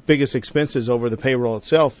my biggest expenses over the payroll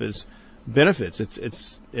itself is benefits.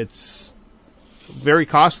 It's very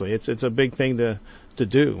costly. It's a big thing to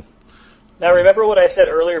do. Now, remember what I said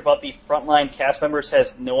earlier about the frontline cast members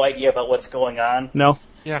has no idea about what's going on? No.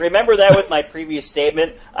 Yeah. Remember that with my previous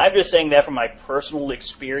statement? I'm just saying that from my personal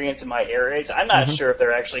experience in my areas. I'm not sure if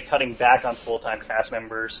they're actually cutting back on full-time cast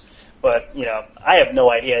members, but, I have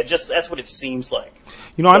no idea. That's what it seems like.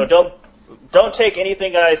 So don't take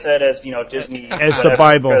anything I said as, Disney. As the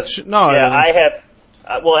Bible. I have.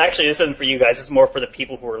 Well, actually, this isn't for you guys. This is more for the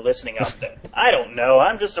people who are listening out there. I don't know.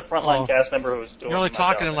 I'm just a frontline cast member who's doing. You're only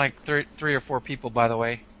talking to like three or four people, by the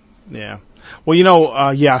way. Yeah. Well,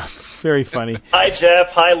 very funny. Hi, Jeff.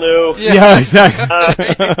 Hi, Lou. Yeah, exactly.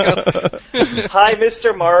 Hi,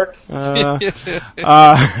 Mr. Mark.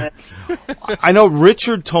 I know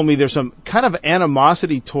Richard told me there's some kind of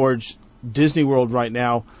animosity towards Disney World right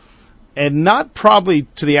now, and not probably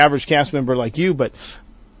to the average cast member like you, but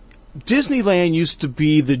Disneyland used to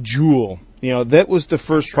be the jewel. That was the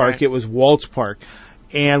first park. Right. It was Walt's Park.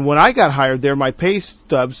 And when I got hired there, my pay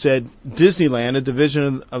stub said Disneyland, a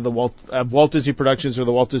division of the Walt Disney Productions or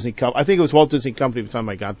the Walt Disney Company. I think it was Walt Disney Company by the time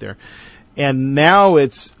I got there. And now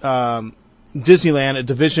it's Disneyland, a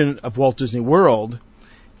division of Walt Disney World.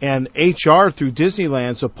 And HR through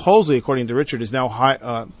Disneyland, supposedly, according to Richard, is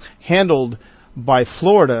now handled by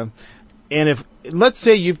Florida. And let's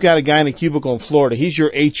say you've got a guy in a cubicle in Florida, he's your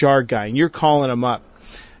HR guy, and you're calling him up.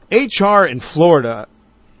 HR in Florida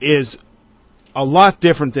is a lot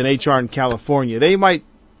different than HR in California. They might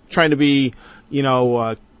try to be,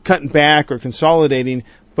 cutting back or consolidating,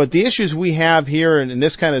 but the issues we have here in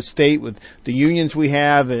this kind of state with the unions we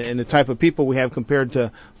have and the type of people we have compared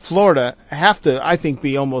to Florida have to, I think,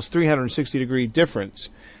 be almost 360-degree difference.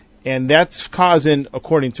 And that's causing,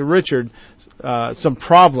 according to Richard, some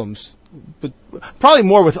problems. But probably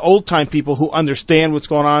more with old-time people who understand what's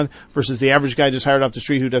going on versus the average guy just hired off the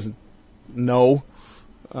street who doesn't know.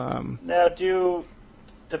 Now, do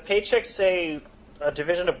the paychecks say a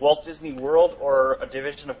division of Walt Disney World or a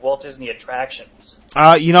division of Walt Disney Attractions?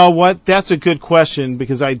 You know what? That's a good question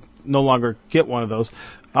because I no longer get one of those.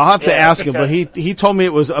 I'll have to ask him, but he told me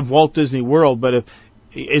it was of Walt Disney World. But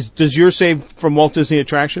does yours say from Walt Disney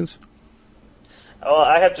Attractions? Oh,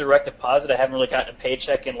 I have direct deposit. I haven't really gotten a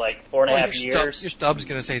paycheck in like 4.5 years. Your stub's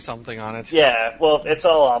going to say something on it. Yeah, well, it's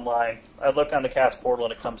all online. I look on the cast portal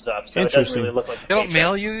and it comes up, so it doesn't really look like a They don't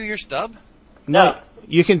mail you your stub? No.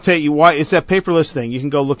 You can take it's that paperless thing. You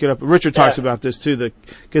can go look it up. Richard talks about this too,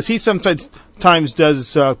 because he sometimes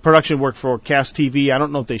does production work for Cast TV. I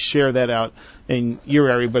don't know if they share that out in your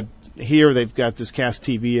area, but here they've got this Cast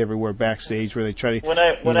TV everywhere backstage where they try to.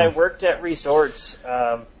 When I worked at resorts.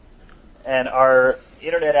 And our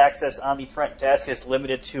internet access on the front desk is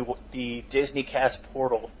limited to the Disney Cast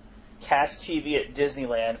portal. Cast TV at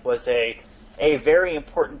Disneyland was a very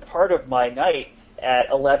important part of my night at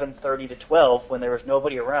 11:30 to 12 when there was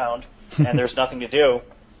nobody around and there's nothing to do.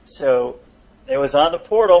 So it was on the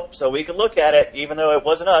portal, so we could look at it, even though it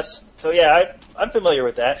wasn't us. So yeah, I'm familiar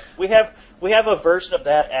with that. We have a version of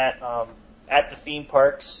that at the theme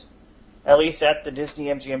parks. At least at the Disney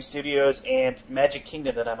MGM Studios and Magic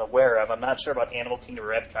Kingdom that I'm aware of. I'm not sure about Animal Kingdom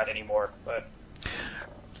or Epcot anymore. But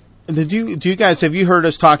have you heard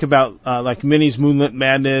us talk about like Minnie's Moonlit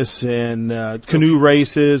Madness and canoe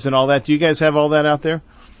races and all that? Do you guys have all that out there?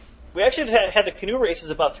 We actually had the canoe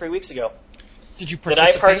races about 3 weeks ago. Did you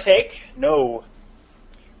participate? Did I partake? No.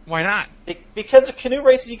 Why not? Because of canoe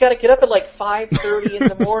races, you got to get up at like 5:30 in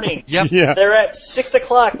the morning. Yep. Yeah. They're at 6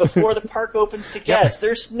 o'clock before the park opens to guests.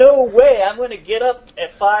 There's no way I'm going to get up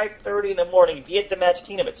at 5:30 in the morning, be at the Magic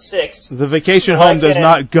Kingdom at 6. The vacation home does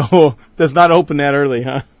not open that early,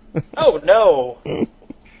 huh? Oh no.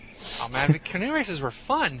 Oh man, the canoe races were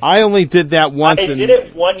fun. I only did that once. I did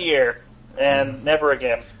it 1 year and never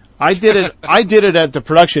again. I did it at the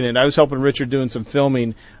production end. I was helping Richard doing some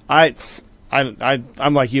filming.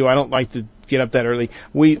 I'm like you. I don't like to get up that early.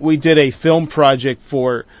 We did a film project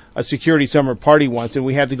for a security summer party once, and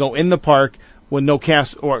we had to go in the park when no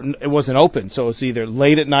cast or it wasn't open. So it's either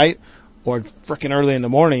late at night or frickin' early in the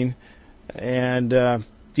morning. And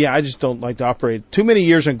I just don't like to operate. Too many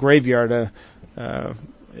years in graveyard. I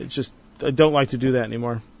don't like to do that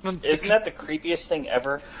anymore. Isn't that the creepiest thing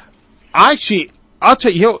ever? Actually, I'll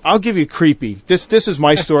tell you. I'll give you creepy. This is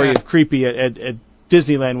my story of creepy at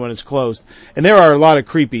Disneyland when it's closed. And there are a lot of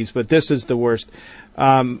creepies, but this is the worst.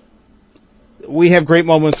 We have great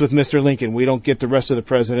moments with Mr. Lincoln. We don't get the rest of the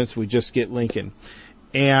presidents. We just get Lincoln.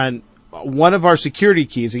 And one of our security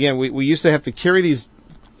keys, again, we used to have to carry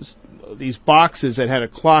these boxes that had a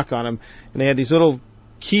clock on them, and they had these little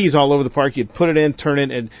keys all over the park. You'd put it in, turn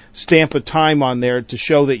it, and stamp a time on there to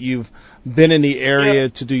show that you've been in the area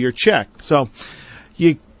to do your check. So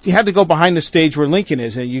you had to go behind the stage where Lincoln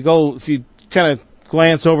is, and if you kind of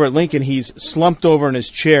glance over at Lincoln, he's slumped over in his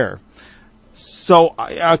chair. So,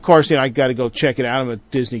 of course, I got to go check it out. I'm a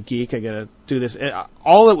Disney geek. I got to do this. And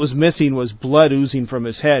all that was missing was blood oozing from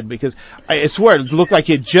his head because I swear it looked like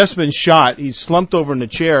he had just been shot. He's slumped over in the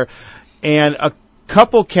chair. And a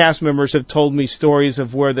couple cast members have told me stories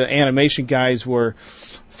of where the animation guys were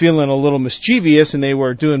feeling a little mischievous and they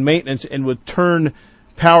were doing maintenance and would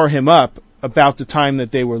power him up about the time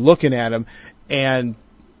that they were looking at him. And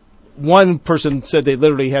one person said they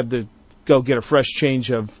literally had to go get a fresh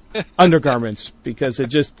change of undergarments because it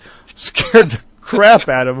just scared the crap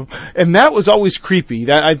out of him. And that was always creepy.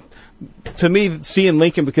 To me, seeing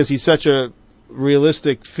Lincoln, because he's such a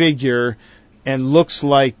realistic figure and looks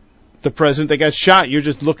like the president that got shot, you're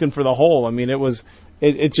just looking for the hole. I mean,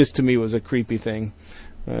 it just to me was a creepy thing.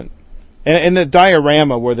 And the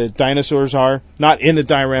diorama where the dinosaurs are, not in the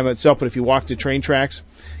diorama itself, but if you walk the train tracks,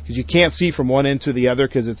 because you can't see from one end to the other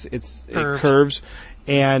because it curves,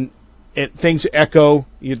 and things echo.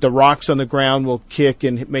 The rocks on the ground will kick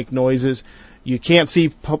and make noises. You can't see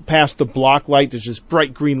past the block light. There's this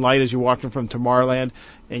bright green light as you're walking from Tomorrowland,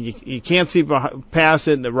 and you can't see past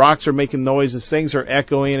it, and the rocks are making noises. Things are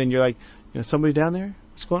echoing, and you're like, somebody down there?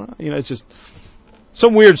 What's going on? It's just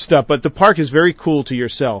some weird stuff, but the park is very cool to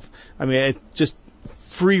yourself. I mean, it just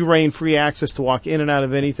free reign, free access to walk in and out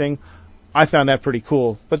of anything. I found that pretty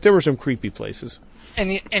cool, but there were some creepy places.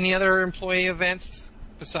 Any other employee events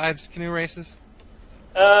besides canoe races?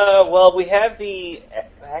 Well, we have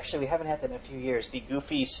actually we haven't had that in a few years, the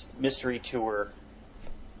Goofy Mystery Tour,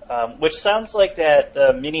 which sounds like that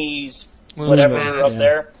the minis, whatever, up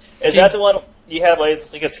there. Is that the one you have,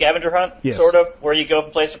 it's like a scavenger hunt, yes, sort of, where you go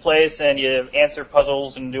from place to place and you answer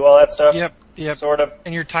puzzles and do all that stuff? Yep. Sort of.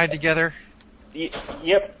 And you're tied together?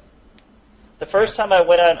 Yep. The first time I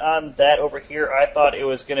went on that over here, I thought it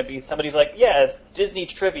was going to be somebody's like, it's Disney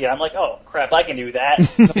trivia. I'm like, oh, crap, I can do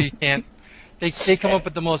that. No, you can't. They come up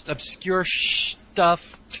with the most obscure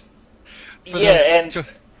stuff. And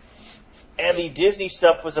the Disney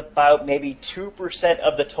stuff was about maybe 2%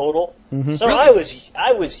 of the total. Mm-hmm. So really?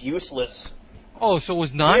 I was useless. Oh, so it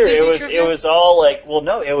was not Disney trivia? It was all like,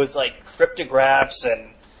 it was like cryptographs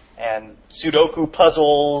and Sudoku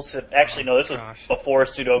puzzles. Actually, no, this was before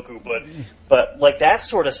Sudoku, but like that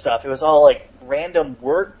sort of stuff. It was all like random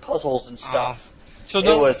word puzzles and stuff. So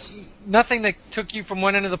nothing that took you from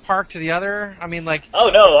one end of the park to the other? I mean, like... Oh,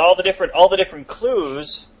 no, all the different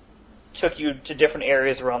clues took you to different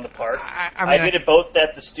areas around the park. I did it both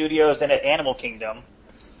at the studios and at Animal Kingdom.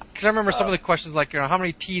 Because I remember some of the questions like, how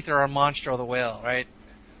many teeth are on Monstro the whale, right?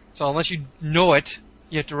 So unless you know it,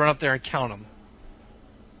 you have to run up there and count them.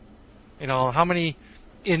 How many...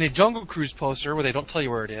 In a Jungle Cruise poster, where they don't tell you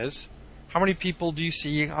where it is, how many people do you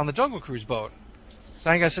see on the Jungle Cruise boat? So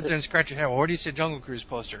now you gotta sit there and scratch your head. Well, where do you see a Jungle Cruise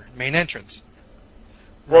poster? Main entrance.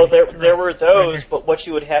 Well, there were those, but what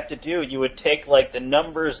you would have to do, you would take like the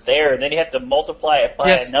numbers there, and then you have to multiply it by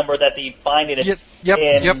a number that you'd find in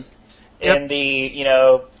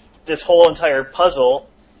the this whole entire puzzle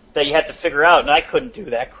that you had to figure out, and I couldn't do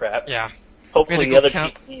that crap. Yeah. Hopefully the other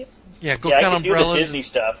team. Yeah, go count I could umbrellas. do the Disney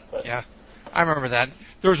stuff. But. Yeah, I remember that.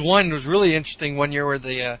 There was one that was really interesting one year where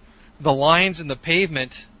the lines in the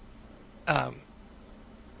pavement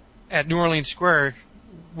at New Orleans Square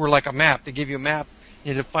were like a map. They gave you a map.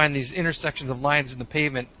 You had to find these intersections of lines in the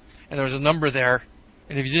pavement, and there was a number there.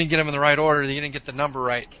 And if you didn't get them in the right order, you didn't get the number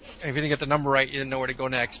right. And if you didn't get the number right, you didn't know where to go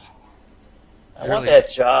next. I want that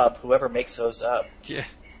job, whoever makes those up. Yeah.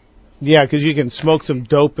 Yeah, because you can smoke some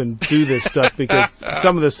dope and do this stuff because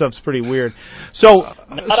some of this stuff's pretty weird. So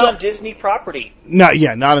not on Disney property. Not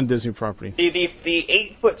on Disney property. The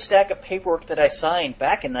 8-foot stack of paperwork that I signed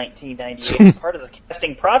back in 1998 as part of the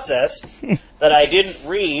casting process that I didn't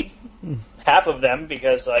read half of them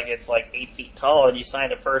because it's 8 feet tall and you sign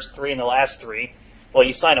the first 3 and the last 3. Well,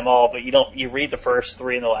 you sign them all, but you read the first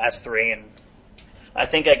 3 and the last 3, and I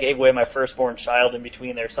think I gave away my firstborn child in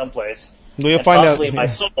between there someplace. We'll find out. My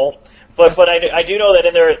soul. But I do know that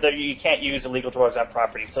in there you can't use illegal drugs on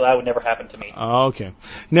property, so that would never happen to me. Oh, okay.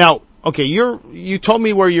 Now, you told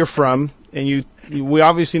me where you're from, and we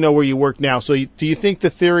obviously know where you work now. So do you think the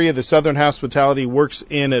theory of the Southern hospitality works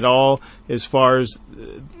in at all as far as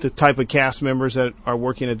the type of cast members that are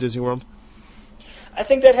working at Disney World? I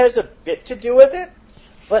think that has a bit to do with it,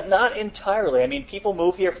 but not entirely. I mean, people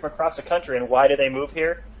move here from across the country, and why do they move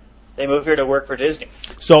here? They move here to work for Disney.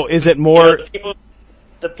 So is it more...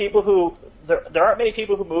 The people who... There aren't many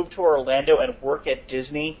people who move to Orlando and work at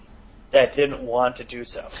Disney that didn't want to do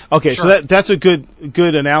so. Okay, sure. So that's a good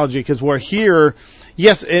analogy, because we're here...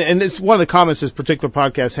 Yes, and it's one of the comments this particular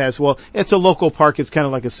podcast has. Well, it's a local park. It's kind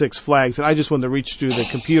of like a Six Flags, and I just wanted to reach through the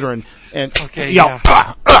computer and okay,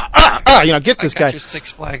 get this guy. Your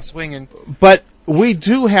Six Flags swinging. But we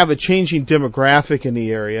do have a changing demographic in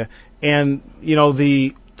the area, and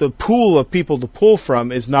the pool of people to pull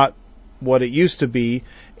from is not what it used to be,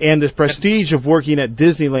 and the prestige of working at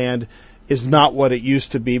Disneyland is not what it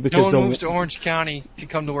used to be, because no one moves to Orange County to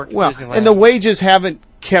come to work at Disneyland. And the wages haven't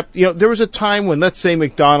kept, there was a time when, let's say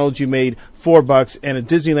McDonald's, you made $4, and at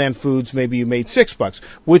Disneyland Foods, maybe you made $6.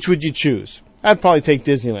 Which would you choose? I'd probably take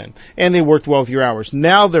Disneyland. And they worked well with your hours.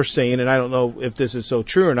 Now they're saying, and I don't know if this is so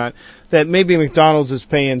true or not, that maybe McDonald's is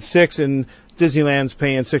paying $6 and Disneyland's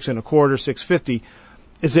paying $6.25, $6.50.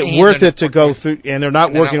 Is it worth it to go through? And they're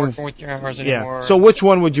not working with your hours anymore. Yeah. So which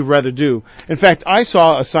one would you rather do? In fact, I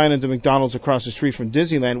saw a sign at the McDonald's across the street from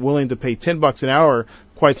Disneyland willing to pay $10 an hour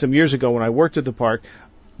quite some years ago when I worked at the park,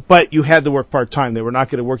 but you had to work part-time. They were not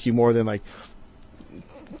going to work you more than like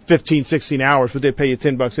 15, 16 hours, but they pay you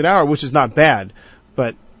 $10 an hour, which is not bad,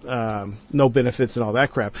 but no benefits and all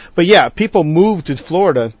that crap. But yeah, people move to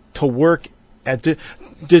Florida to work at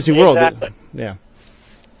Disney World. Exactly. Yeah.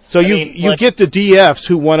 So you get the DFs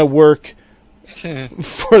who want to work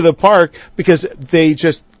for the park because they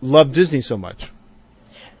just love Disney so much.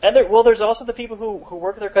 And there's also the people who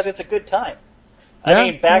work there because it's a good time.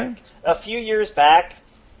 I mean, a few years back,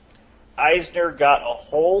 Eisner got a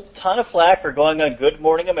whole ton of flack for going on Good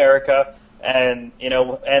Morning America, and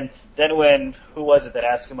then when, who was it that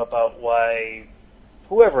asked him about why,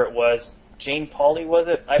 whoever it was, Jane Pauley was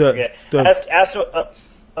it? I forget. Asked him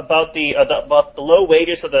about the low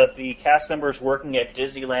wages of the cast members working at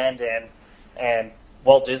Disneyland and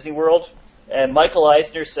Walt Disney World, and Michael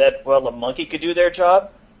Eisner said, "Well, a monkey could do their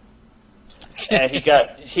job," and he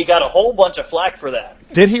got a whole bunch of flack for that.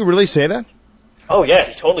 Did he really say that? Oh yeah,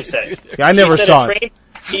 he totally said it. Yeah, I never saw it.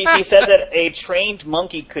 He said that a trained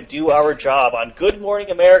monkey could do our job on Good Morning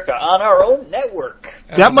America on our own network.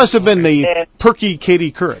 That must have been the perky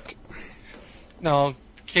Katie Couric. No,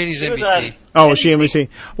 Katie's NBC. Was she NBC?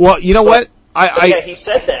 Well, you know what? Yeah, he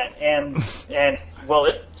said that, and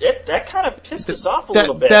well, that kind of pissed us off a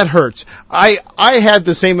little bit. That hurts. I had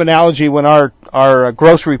the same analogy when our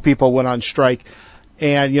grocery people went on strike,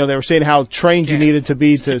 and they were saying how trained you needed to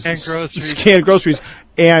be to scan groceries.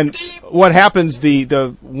 And what happens?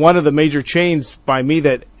 The one of the major chains by me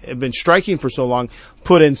that have been striking for so long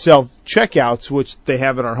put in self checkouts, which they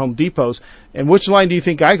have at our Home Depots. And which line do you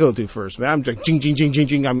think I go to first? Man, I'm like jing jing jing jing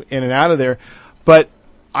jing. I'm in and out of there. But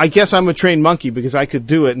I guess I'm a trained monkey because I could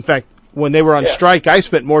do it. In fact, when they were on strike, I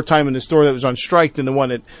spent more time in the store that was on strike than the one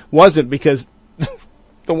that wasn't, because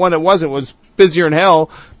the one that wasn't was busier than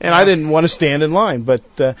hell, and I didn't want to stand in line. But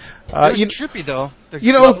it was trippy though.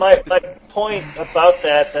 My point about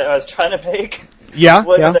that I was trying to make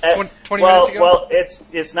was that 20 minutes ago? Well,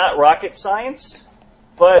 it's not rocket science,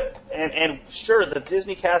 but and sure, the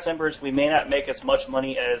Disney cast members, we may not make as much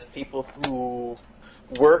money as people who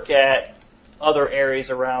work at other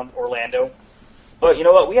areas around Orlando, but you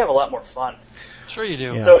know what? We have a lot more fun. Sure you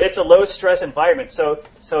do. Yeah. So it's a low stress environment. So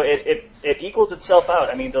it equals itself out.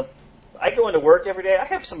 I mean, I go into work every day. I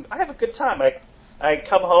have a good time. I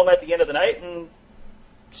come home at the end of the night, and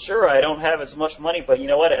sure, I don't have as much money, but you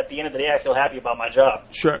know what? At the end of the day, I feel happy about my job.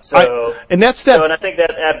 Sure. So and I think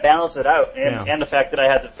that balances it out, and the fact that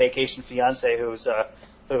I have the vacation fiance who's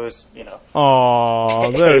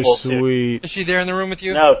oh, they're sweet. Is she there in the room with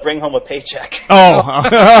you? No, bring home a paycheck.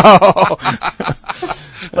 I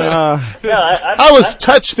was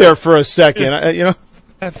touched there for a second.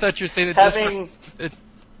 I thought you were saying that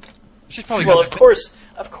she's probably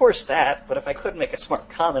of course that. But if I couldn't make a smart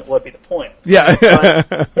comment, what would be the point? Yeah.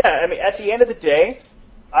 I mean, at the end of the day,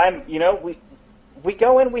 we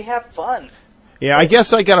go in, we have fun. Yeah, I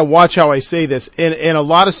guess I got to watch how I say this. In a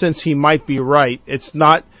lot of sense, he might be right. It's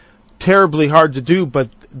not terribly hard to do, but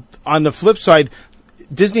on the flip side,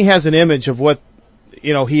 Disney has an image of what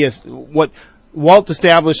what Walt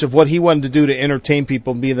established of what he wanted to do to entertain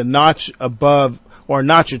people, and be the notch above or a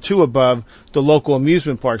notch or two above the local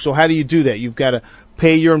amusement park. So how do you do that? You've got to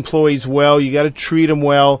pay your employees well. You got to treat them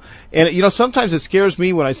well. And, sometimes it scares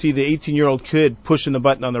me when I see the 18-year-old kid pushing the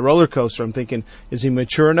button on the roller coaster. I'm thinking, is he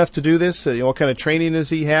mature enough to do this? What kind of training has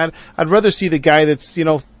he had? I'd rather see the guy that's,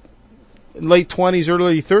 late 20s,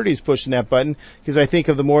 early 30s pushing that button, because I think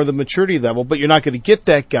of the maturity level. But you're not going to get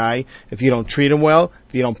that guy if you don't treat him well,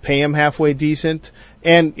 if you don't pay him halfway decent,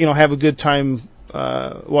 and, have a good time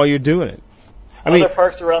while you're doing it. Other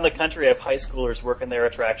parks around the country have high schoolers working their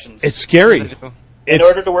attractions. It's scary. In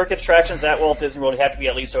order to work attractions at Walt Disney World, you have to be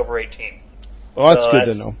at least over 18. Well, that's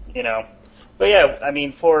good to know. But yeah, I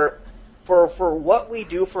mean, for what we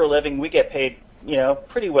do for a living, we get paid,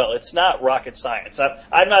 pretty well. It's not rocket science.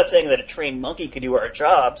 I'm not saying that a trained monkey could do our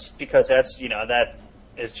jobs, because that's, that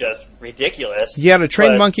is just ridiculous. Yeah, the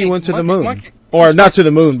trained monkey went to the moon. Or not to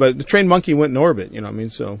the moon, but the trained monkey went in orbit,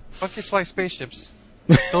 so. Monkeys fly spaceships.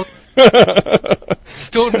 Don't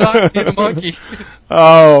knock me the monkey.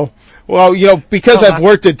 Oh. Well, because I've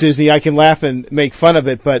worked at Disney, I can laugh and make fun of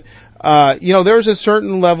it, but, there's a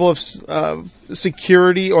certain level of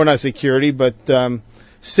security, or not security, but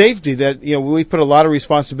safety that, we put a lot of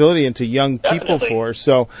responsibility into young people for.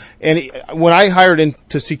 So, and when I hired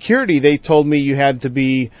into security, they told me you had to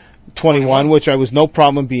be 21, which I was no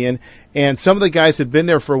problem being. And some of the guys that had been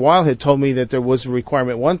there for a while had told me that there was a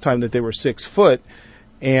requirement one time that they were 6 foot.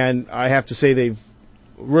 And I have to say they've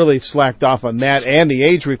really slacked off on that and the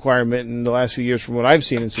age requirement in the last few years from what I've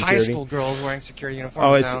seen in security. High school girls wearing security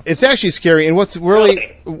uniforms now. It's actually scary. And what's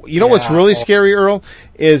really, what's really scary, Earl,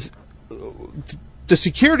 is the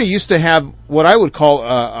security used to have what I would call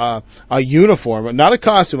a uniform, not a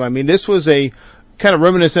costume. I mean, this was a kind of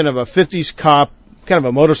reminiscent of a 50s cop, kind of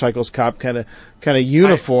a motorcycles cop kind of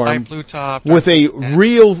uniform, light blue top, with a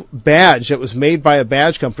real badge that was made by a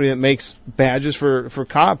badge company that makes badges for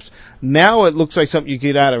cops. Now it looks like something you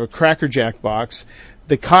get out of a Cracker Jack box.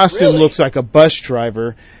 The costume looks like a bus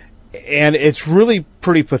driver, and it's really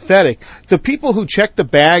pretty pathetic. The people who check the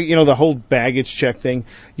bag, the whole baggage check thing,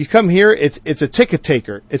 you come here, it's a ticket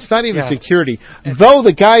taker. It's not even security. Though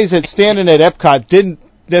the guys that standing at Epcot didn't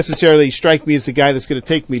necessarily strike me as the guy that's going to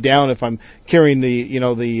take me down if I'm carrying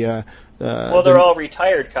the well, they're all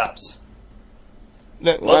retired cops.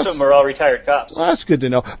 Most of them are all retired cops. Well, that's good to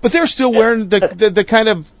know. But they're still wearing the kind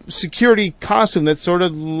of security costume that sort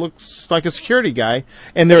of looks like a security guy,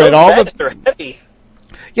 and they're at all the. They're heavy.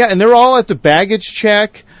 Yeah, and they're all at the baggage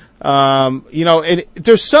check. And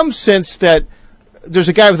there's some sense that there's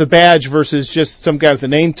a guy with a badge versus just some guy with a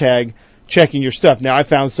name tag checking your stuff. Now, I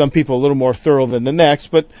found some people a little more thorough than the next,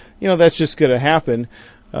 but that's just going to happen.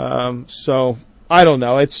 So I don't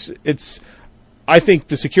know. I think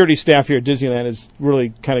the security staff here at Disneyland has really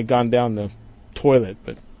kind of gone down the toilet,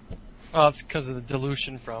 but. Well, it's because of the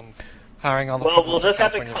dilution from hiring all the. Well, we'll just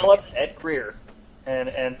have to call up Ed Greer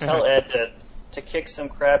and tell Ed to kick some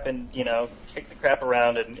crap and kick the crap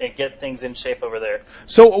around and get things in shape over there.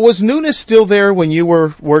 So was Nunes still there when you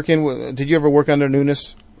were working? Did you ever work under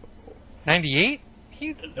Nunes? 98?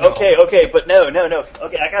 Okay, but no.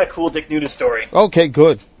 Okay, I got a cool Dick Nunes story. Okay,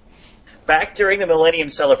 good. Back during the Millennium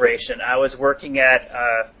Celebration, I was working at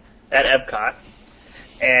Epcot,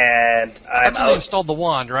 and that's when they installed the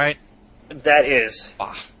wand, right? That is.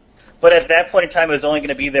 But at that point in time, it was only going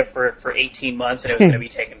to be there for 18 months, and it was going to be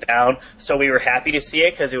taken down. So we were happy to see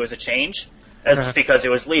it because it was a change, because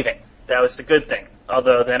it was leaving. That was the good thing.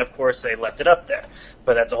 Although then, of course, they left it up there.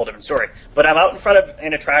 But that's a whole different story. But I'm out in front of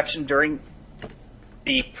an attraction during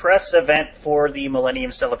the press event for the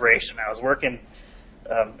Millennium Celebration. I was working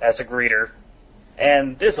as a greeter,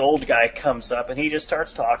 and this old guy comes up, and he just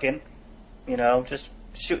starts talking, just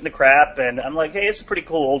shooting the crap, and I'm like, hey, it's a pretty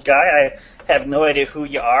cool old guy. I have no idea who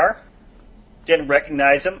you are. Didn't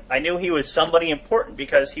recognize him. I knew he was somebody important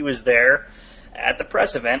because he was there at the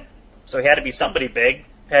press event, so he had to be somebody big,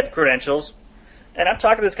 had credentials. And I'm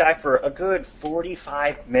talking to this guy for a good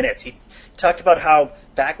 45 minutes. He talked about how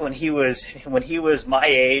back when he was my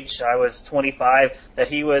age, I was 25, that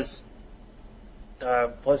he was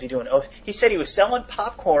what was he doing? Oh, he said he was selling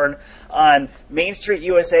popcorn on Main Street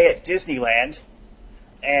USA at Disneyland,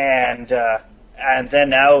 and then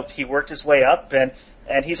now he worked his way up, and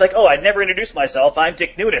he's like, oh, I'd never introduced myself. I'm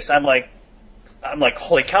Dick Nunes. I'm like,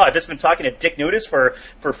 holy cow, I've just been talking to Dick Nunes for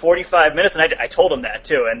 45 minutes, and I told him that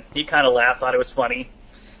too, and he kind of laughed, thought it was funny.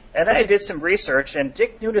 And then I did some research, and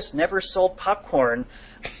Dick Nunes never sold popcorn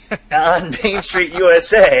on Main Street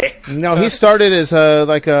USA. No, he started as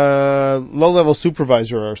a low-level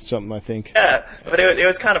supervisor or something, I think. Yeah, but it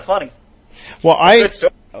was kind of funny. Well, I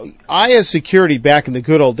as security back in the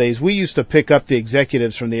good old days, we used to pick up the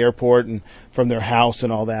executives from the airport and from their house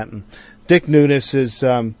and all that. And Dick Nunes is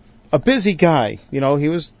a busy guy. You know, he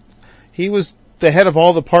was the head of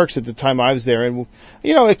all the parks at the time I was there, and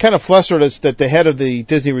you know, it kind of flustered us that the head of the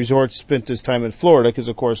Disney Resort spent his time in Florida because,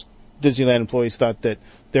 of course, Disneyland employees thought that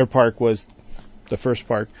their park was the first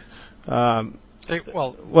park. It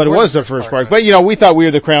was their first park. But, you know, we thought we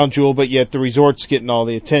were the crown jewel, but yet the resort's getting all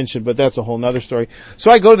the attention, but that's a whole nother story. So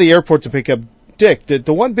I go to the airport to pick up Dick.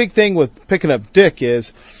 The one big thing with picking up Dick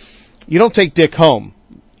is you don't take Dick home.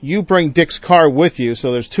 You bring Dick's car with you,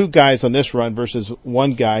 so there's 2 guys on this run versus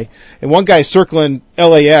 1 guy. And 1 guy circling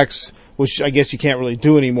LAX, which I guess you can't really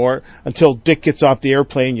do anymore until Dick gets off the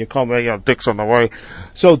airplane. You call me, you know, Dick's on the way.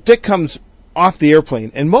 So Dick comes off the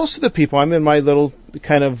airplane, and most of the people, I'm in my little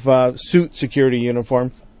kind of suit security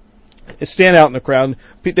uniform, stand out in the crowd.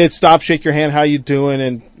 They'd stop, shake your hand, how you doing,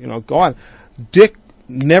 and, you know, go on. Dick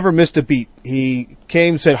never missed a beat. He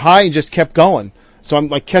came, said hi, and just kept going. So I'm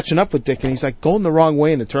like catching up with Dick, and he's like going the wrong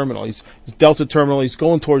way in the terminal. He's Delta terminal. He's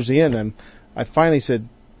going towards the end, and I finally said,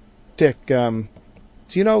 Dick, do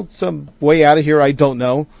you know some way out of here? I don't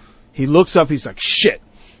know. He looks up. He's like, shit.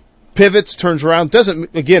 Pivots, turns around,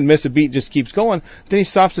 doesn't again miss a beat, just keeps going. Then he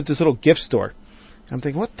stops at this little gift store. I'm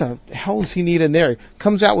thinking, what the hell does he need in there?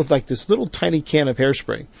 Comes out with like this little tiny can of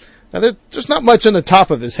hairspray. Now there's not much on the top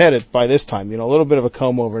of his head by this time, you know, a little bit of a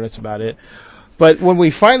comb over, and that's about it. But when we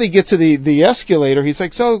finally get to the escalator, he's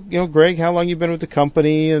like, so, you know, Greg, how long you been with the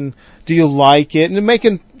company, and do you like it? And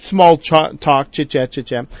making small talk, chit-chat.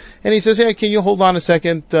 And he says, hey, can you hold on a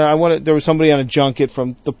second? There was somebody on a junket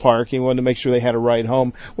from the park. He wanted to make sure they had a ride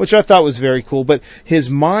home, which I thought was very cool. But his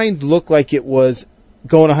mind looked like it was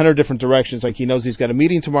going 100 different directions. Like he knows he's got a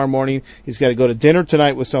meeting tomorrow morning. He's got to go to dinner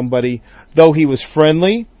tonight with somebody. Though he was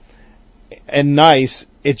friendly and nice,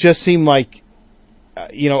 it just seemed like,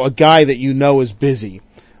 you know, a guy that you know is busy.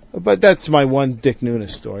 But that's my one Dick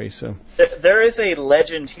Nunes story. So there is a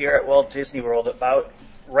legend here at Walt Disney World about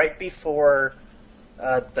right before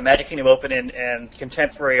the Magic Kingdom opened and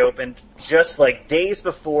Contemporary opened, just like days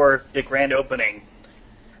before the grand opening.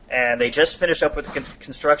 And they just finished up with the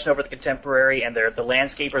construction over the Contemporary, and the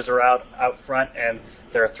landscapers are out front, and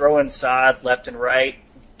they're throwing sod left and right,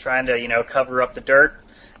 trying to, you know, cover up the dirt.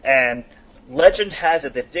 And legend has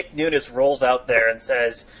it that Dick Nunes rolls out there and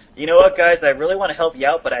says, you know what, guys, I really want to help you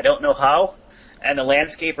out, but I don't know how. And the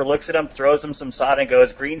landscaper looks at him, throws him some sod, and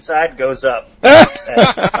goes, green side goes up.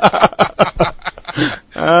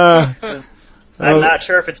 I'm not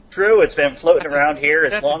sure if it's true. It's been floating around here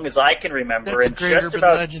as long as I can remember. And just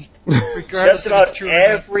about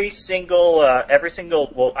every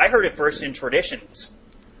single, well, I heard it first in Traditions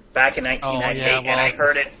back in 1998, and I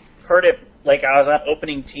heard it like I was on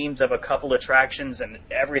opening teams of a couple attractions, and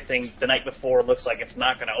everything the night before looks like it's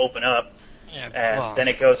not going to open up, and then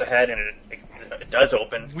it goes ahead and it does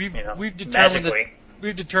open. We've determined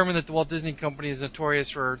that the Walt Disney Company is notorious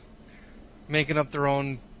for making up their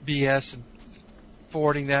own BS and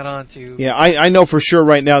forwarding that on to... Yeah, I know for sure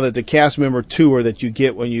right now that the cast member tour that you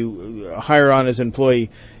get when you hire on as an employee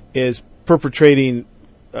is perpetrating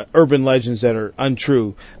urban legends that are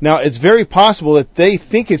untrue. Now, it's very possible that they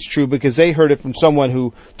think it's true because they heard it from someone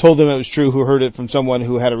who told them it was true, who heard it from someone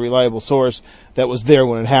who had a reliable source that was there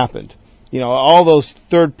when it happened. You know, all those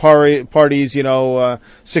third parties, you know,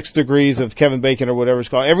 6 Degrees of Kevin Bacon or whatever it's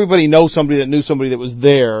called. Everybody knows somebody that knew somebody that was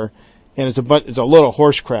there, and it's a little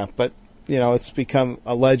horse crap, but, you know, it's become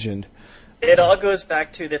a legend. It all goes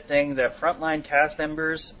back to the thing that frontline cast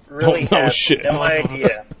members really have no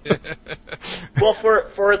idea. Well,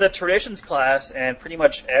 for the Traditions class, and pretty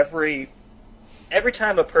much every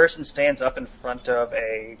time a person stands up in front of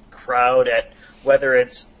a crowd at whether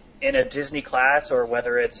it's in a Disney class or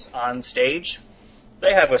whether it's on stage,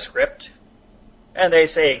 they have a script, and they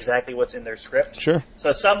say exactly what's in their script. Sure.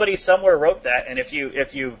 So somebody somewhere wrote that, and if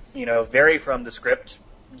you vary from the script,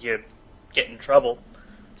 you get in trouble.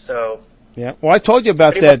 So. Yeah. Well, I told you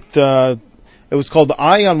about that. It was called The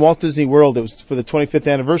Eye on Walt Disney World. It was for the 25th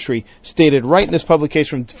anniversary. Stated right in this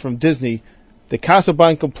publication from Disney, the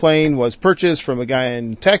Casablanca plane was purchased from a guy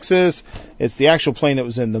in Texas. It's the actual plane that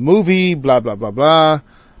was in the movie. Blah blah blah blah.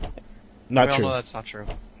 Not true. No, that's not true.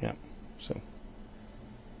 Yeah. So,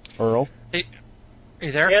 Earl. Hey, are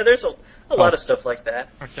you there? Yeah, there's a lot of stuff like that.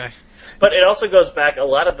 Okay. But it also goes back. A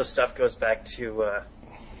lot of the stuff goes back to.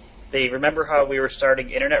 They remember how we were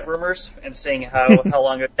starting internet rumors and seeing how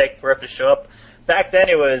long it would take for it to show up. Back then,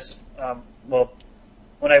 it was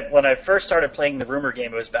when I first started playing the rumor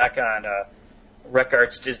game, it was back on Rec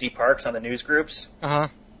Arts Disney Parks on the news groups.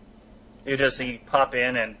 You'd pop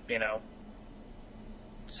in and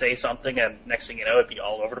say something, and next thing you know, it'd be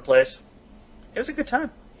all over the place. It was a good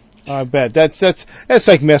time. I bet that's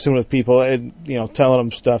like messing with people and telling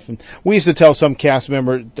them stuff. And we used to tell some cast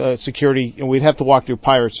member security, and we'd have to walk through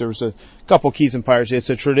Pirates. There was a couple keys in Pirates. It's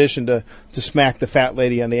a tradition to smack the fat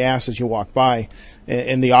lady on the ass as you walk by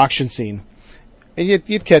in the auction scene. And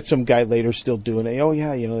you'd catch some guy later still doing it. Oh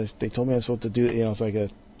yeah, they told me I was supposed to do it. It's like a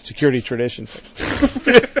security tradition.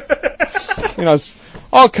 It's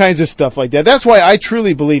all kinds of stuff like that. That's why I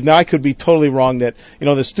truly believe, now I could be totally wrong, that,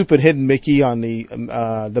 the stupid hidden Mickey on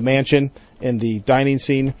the mansion in the dining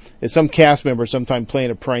scene is some cast member sometime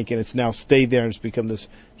playing a prank, and it's now stayed there and it's become this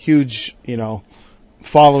huge,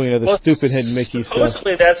 following of the stupid hidden Mickey stuff.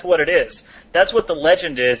 Supposedly that's what it is. That's what the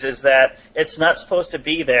legend is that it's not supposed to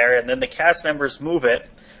be there, and then the cast members move it,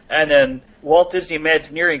 and then Walt Disney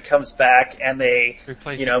Imagineering comes back and they,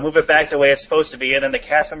 move it back the way it's supposed to be, and then the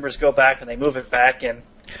cast members go back and they move it back, and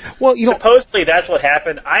supposedly that's what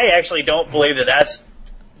happened. I actually don't believe that that's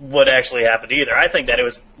what actually happened either. I think that it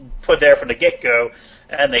was put there from the get-go,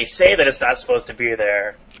 and they say that it's not supposed to be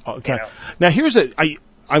there. Okay. Now here's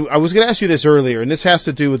I was going to ask you this earlier, and this has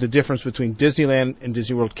to do with the difference between Disneyland and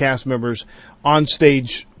Disney World cast members,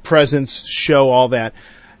 on-stage presence, show, all that.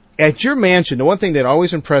 At your mansion, the one thing that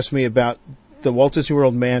always impressed me about the Walt Disney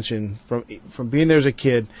World mansion, from being there as a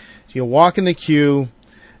kid, you walk in the queue,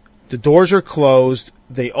 the doors are closed,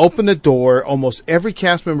 they open the door, almost every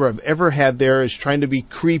cast member I've ever had there is trying to be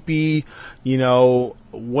creepy,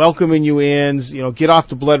 welcoming you in, get off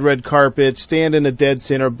the blood red carpet, stand in the dead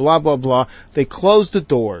center, blah, blah, blah. They close the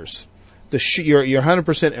doors. You're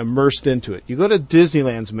 100% immersed into it. You go to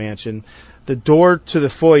Disneyland's mansion, the door to the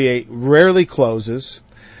foyer rarely closes.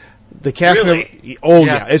 The cast member,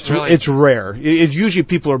 it's rare. It's usually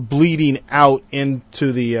people are bleeding out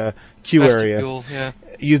into the queue area. Yeah.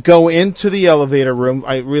 You go into the elevator room.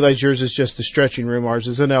 I realize yours is just the stretching room. Ours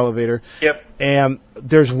is an elevator. Yep. And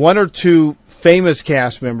there's one or two famous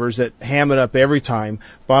cast members that ham it up every time.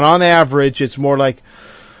 But on average, it's more like,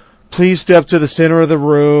 please step to the center of the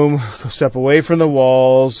room, step away from the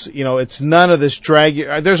walls. It's none of this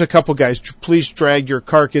there's a couple guys, please drag your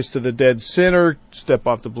carcass to the dead center, step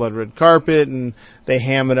off the blood red carpet, and they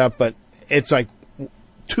ham it up, but it's like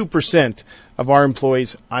 2% of our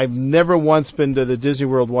employees. I've never once been to the Disney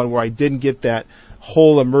World one where I didn't get that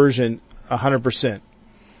whole immersion 100%.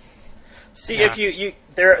 See, if you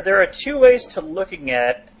there are two ways to looking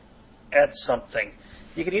at something.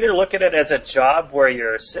 You can either look at it as a job where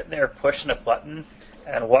you're sitting there pushing a button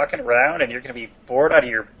and walking around and you're going to be bored out of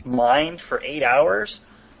your mind for 8 hours,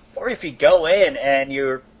 or if you go in and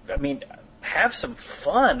have some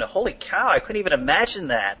fun. Holy cow, I couldn't even imagine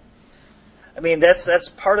that. That's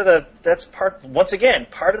part of the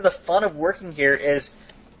fun of working here is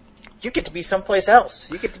you get to be someplace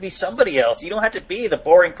else. You get to be somebody else. You don't have to be the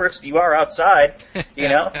boring person you are outside,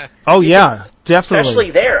 Oh, yeah, definitely.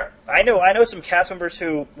 Especially there. I know some cast members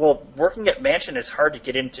who, working at Mansion is hard to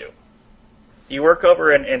get into. You work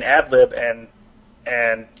over in AdLib,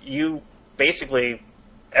 and you basically,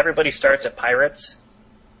 everybody starts at Pirates,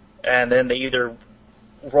 and then they either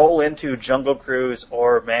roll into Jungle Cruise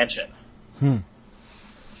or Mansion.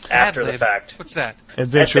 After the fact. What's that?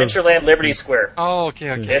 Adventureland Liberty Square. Oh, okay.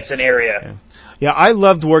 It's an area. Yeah, I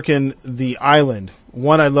loved working the island.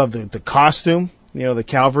 One, I loved the costume, the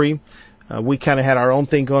Calvary. We kind of had our own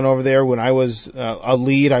thing going over there. When I was a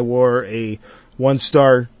lead, I wore a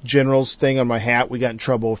 1-star general's thing on my hat. We got in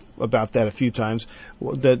trouble about that a few times.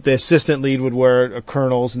 The assistant lead would wear a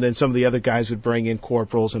colonel's, and then some of the other guys would bring in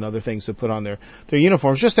corporals and other things to put on their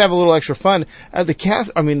uniforms just to have a little extra fun.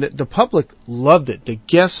 The public loved it. The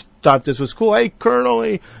guests thought this was cool. Hey,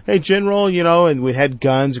 Colonel, hey, General, and we had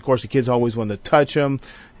guns. Of course, the kids always wanted to touch them.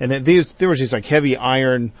 And then there was these like heavy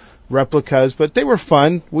iron replicas, but they were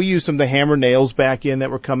fun. We used them to hammer nails back in that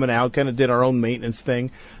were coming out, kind of did our own maintenance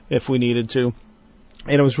thing if we needed to.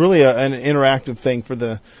 And it was really an interactive thing for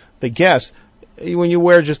the guests. When you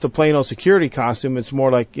wear just a plain old security costume, it's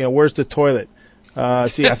more like, where's the toilet?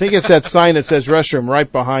 See, I think it's that sign that says restroom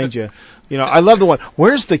right behind you. I love the one,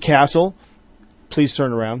 where's the castle? Please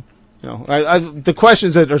turn around. The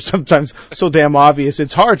questions that are sometimes so damn obvious,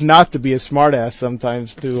 it's hard not to be a smartass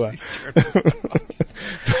sometimes too.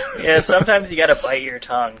 Yeah, sometimes you gotta bite your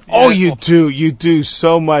tongue. Oh, you do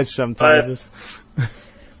so much sometimes.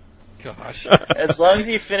 Gosh. As long as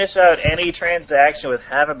you finish out any transaction with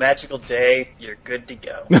 "Have a magical day," you're good to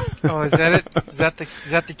go. Oh, is that it? Is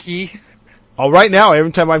that the key? Oh, right now,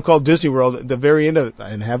 every time I've called Disney World, at the very end of it,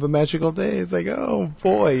 and have a magical day, it's like, oh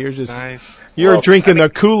boy, you're just nice. You're drinking the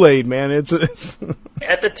Kool-Aid, man. It's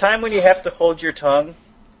at the time when you have to hold your tongue.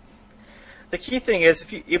 The key thing is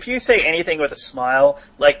if you say anything with a smile,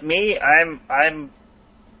 like me, I'm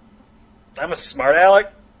a smart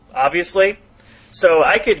aleck. obviously. So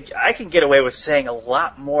I can get away with saying a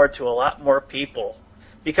lot more to a lot more people,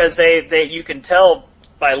 because you can tell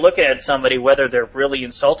by looking at somebody whether they're really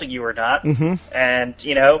insulting you or not. Mm-hmm. And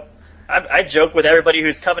I joke with everybody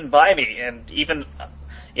who's coming by me, and even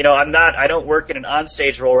I don't work in an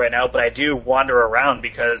onstage role right now, but I do wander around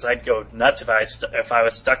because I'd go nuts if I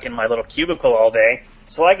was stuck in my little cubicle all day.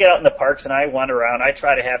 So I get out in the parks and I wander around. I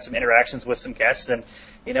try to have some interactions with some guests, and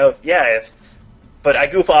but I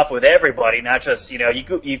goof off with everybody, not just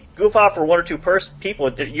you goof off for one or two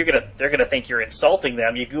people. They're gonna think you're insulting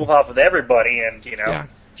them. You goof off with everybody, and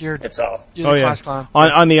it's all. You're the class clown.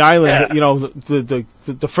 On the island,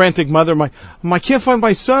 the frantic mother, I can't find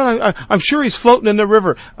my son. I'm sure he's floating in the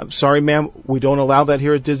river. I'm sorry, ma'am, we don't allow that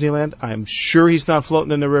here at Disneyland. I'm sure he's not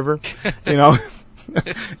floating in the river.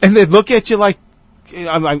 And they look at you like,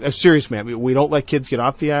 I'm serious, man. We don't let kids get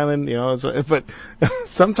off the island, but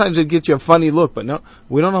sometimes it gets you a funny look. But no,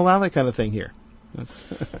 we don't allow that kind of thing here.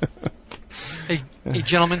 Hey,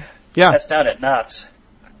 gentlemen. Yeah. That's down at Knott's.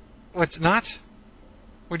 What's Knott's?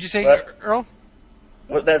 What'd you say, What? Earl?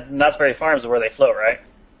 That Knott's Berry Farms is where they float, right?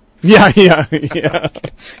 Yeah.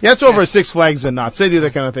 It's over at Six Flags and Knott's. They do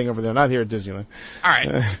that kind of thing over there, not here at Disneyland. All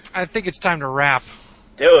right. I think it's time to wrap.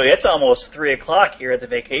 Dude, it's almost 3 o'clock here at the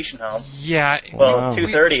vacation home. Yeah. Well,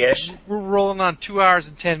 2:30ish. We're rolling on 2 hours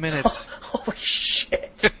and 10 minutes. Holy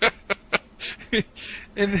shit.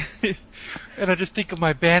 and I just think of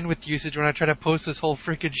my bandwidth usage when I try to post this whole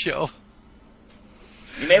freaking show.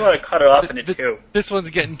 You may want to cut it off into two. This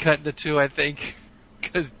one's getting cut into two, I think.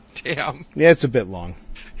 Because, damn. Yeah, it's a bit long.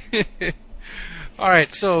 All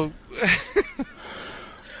right, so...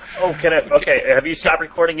 Okay, have you stopped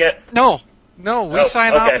recording yet? No, we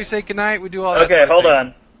sign off, we say goodnight, we do all that. Okay, hold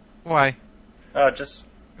on. Why? Oh, just...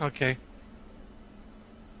 Okay.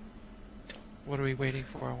 What are we waiting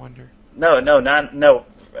for, I wonder? No.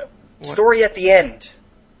 What? Story at the end.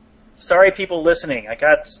 Sorry, people listening. I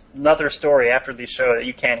got another story after the show that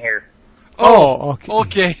you can't hear. Oh,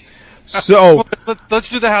 okay. So... let's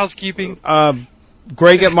do the housekeeping.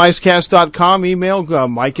 Greg at micecast.com, email,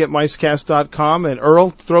 Mike at micecast.com, and Earl,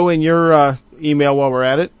 throw in your email while we're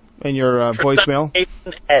at it, and your voicemail.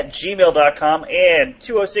 At gmail.com, and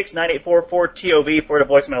 206-9844-TOV for the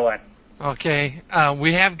voicemail line. Okay.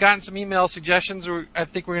 We have gotten some email suggestions. I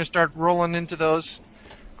think we're going to start rolling into those.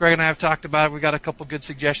 Greg and I have talked about it. We got a couple good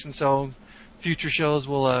suggestions, so future shows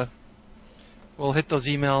we'll hit those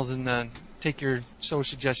emails and take your show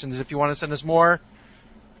suggestions. If you want to send us more,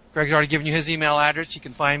 Greg's already given you his email address. You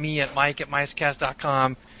can find me at Mike at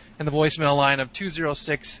micecast.com and the voicemail line of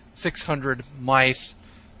 206-600-MICE,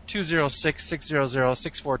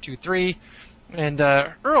 206-600-6423. And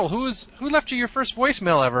Earl, who left you your first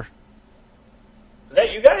voicemail ever? Was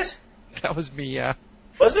that you guys? That was me, yeah.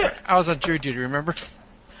 Was it? I was on jury duty, remember?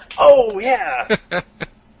 Oh, yeah. I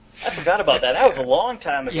forgot about that. That was a long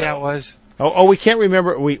time ago. Yeah, it was. Oh, we can't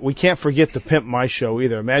remember. We can't forget to pimp my show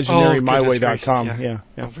either. ImaginaryMyWay.com. Yeah.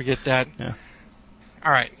 Don't forget that. Yeah.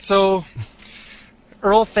 All right. So,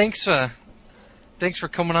 Earl, thanks for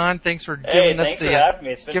coming on. Thanks for giving us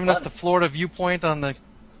the Florida viewpoint on the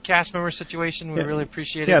cast member situation. We really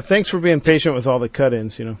appreciate it. Yeah. Thanks for being patient with all the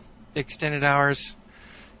cut-ins. Extended hours,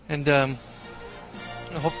 and I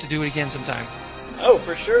hope to do it again sometime. Oh,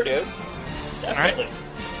 for sure, dude. Definitely. All right.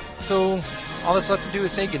 So, all that's left to do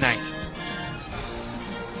is say goodnight.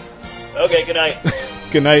 Okay, good night.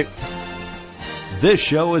 Good night. This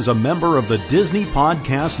show is a member of the Disney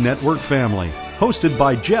Podcast Network family, hosted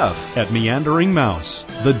by Jeff at Meandering Mouse.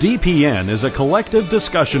 The DPN is a collective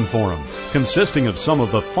discussion forum consisting of some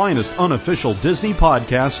of the finest unofficial Disney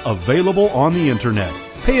podcasts available on the Internet.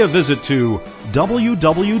 Pay a visit to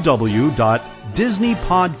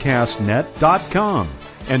www.disneypodcastnet.com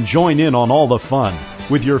and join in on all the fun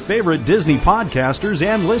with your favorite Disney podcasters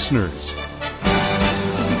and listeners.